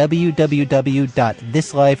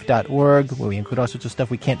 www.thislife.org, where we include all sorts of stuff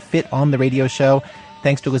we can't fit on the radio show.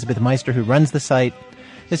 Thanks to Elizabeth Meister, who runs the site.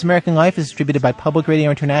 This American Life is distributed by Public Radio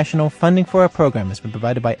International. Funding for our program has been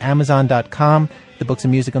provided by Amazon.com. The books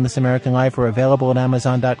and music on This American Life are available at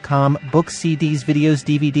Amazon.com. Books, CDs, videos,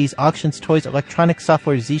 DVDs, auctions, toys, electronic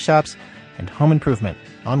software, Z-Shops, and home improvement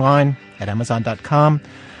online at Amazon.com.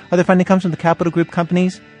 Other funding comes from the Capital Group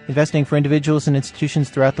companies, investing for individuals and institutions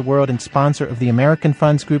throughout the world, and sponsor of the American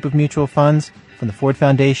Funds Group of Mutual Funds, from the Ford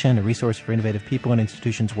Foundation, a resource for innovative people and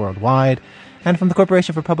institutions worldwide, and from the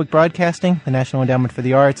Corporation for Public Broadcasting, the National Endowment for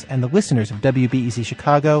the Arts, and the listeners of WBEZ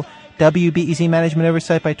Chicago. WBEZ Management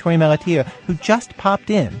Oversight by Tori Malatia, who just popped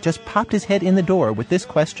his head in the door with this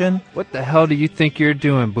question. What the hell do you think you're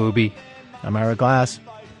doing, booby? I'm Ira Glass.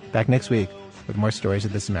 Back next week with more stories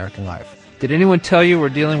of This American Life. Did anyone tell you we're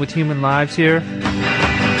dealing with human lives here?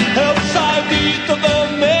 Help save the youth of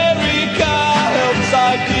America, help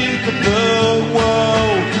save the youth of the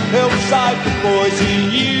world, help save the boys in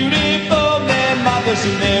uniform, their mothers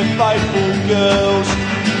and their faithful girls.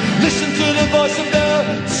 Listen to the voice of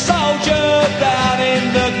the soldier down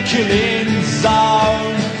in the killing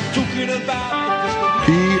zone, talking about...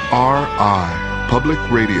 PRI, Public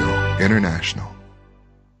Radio International.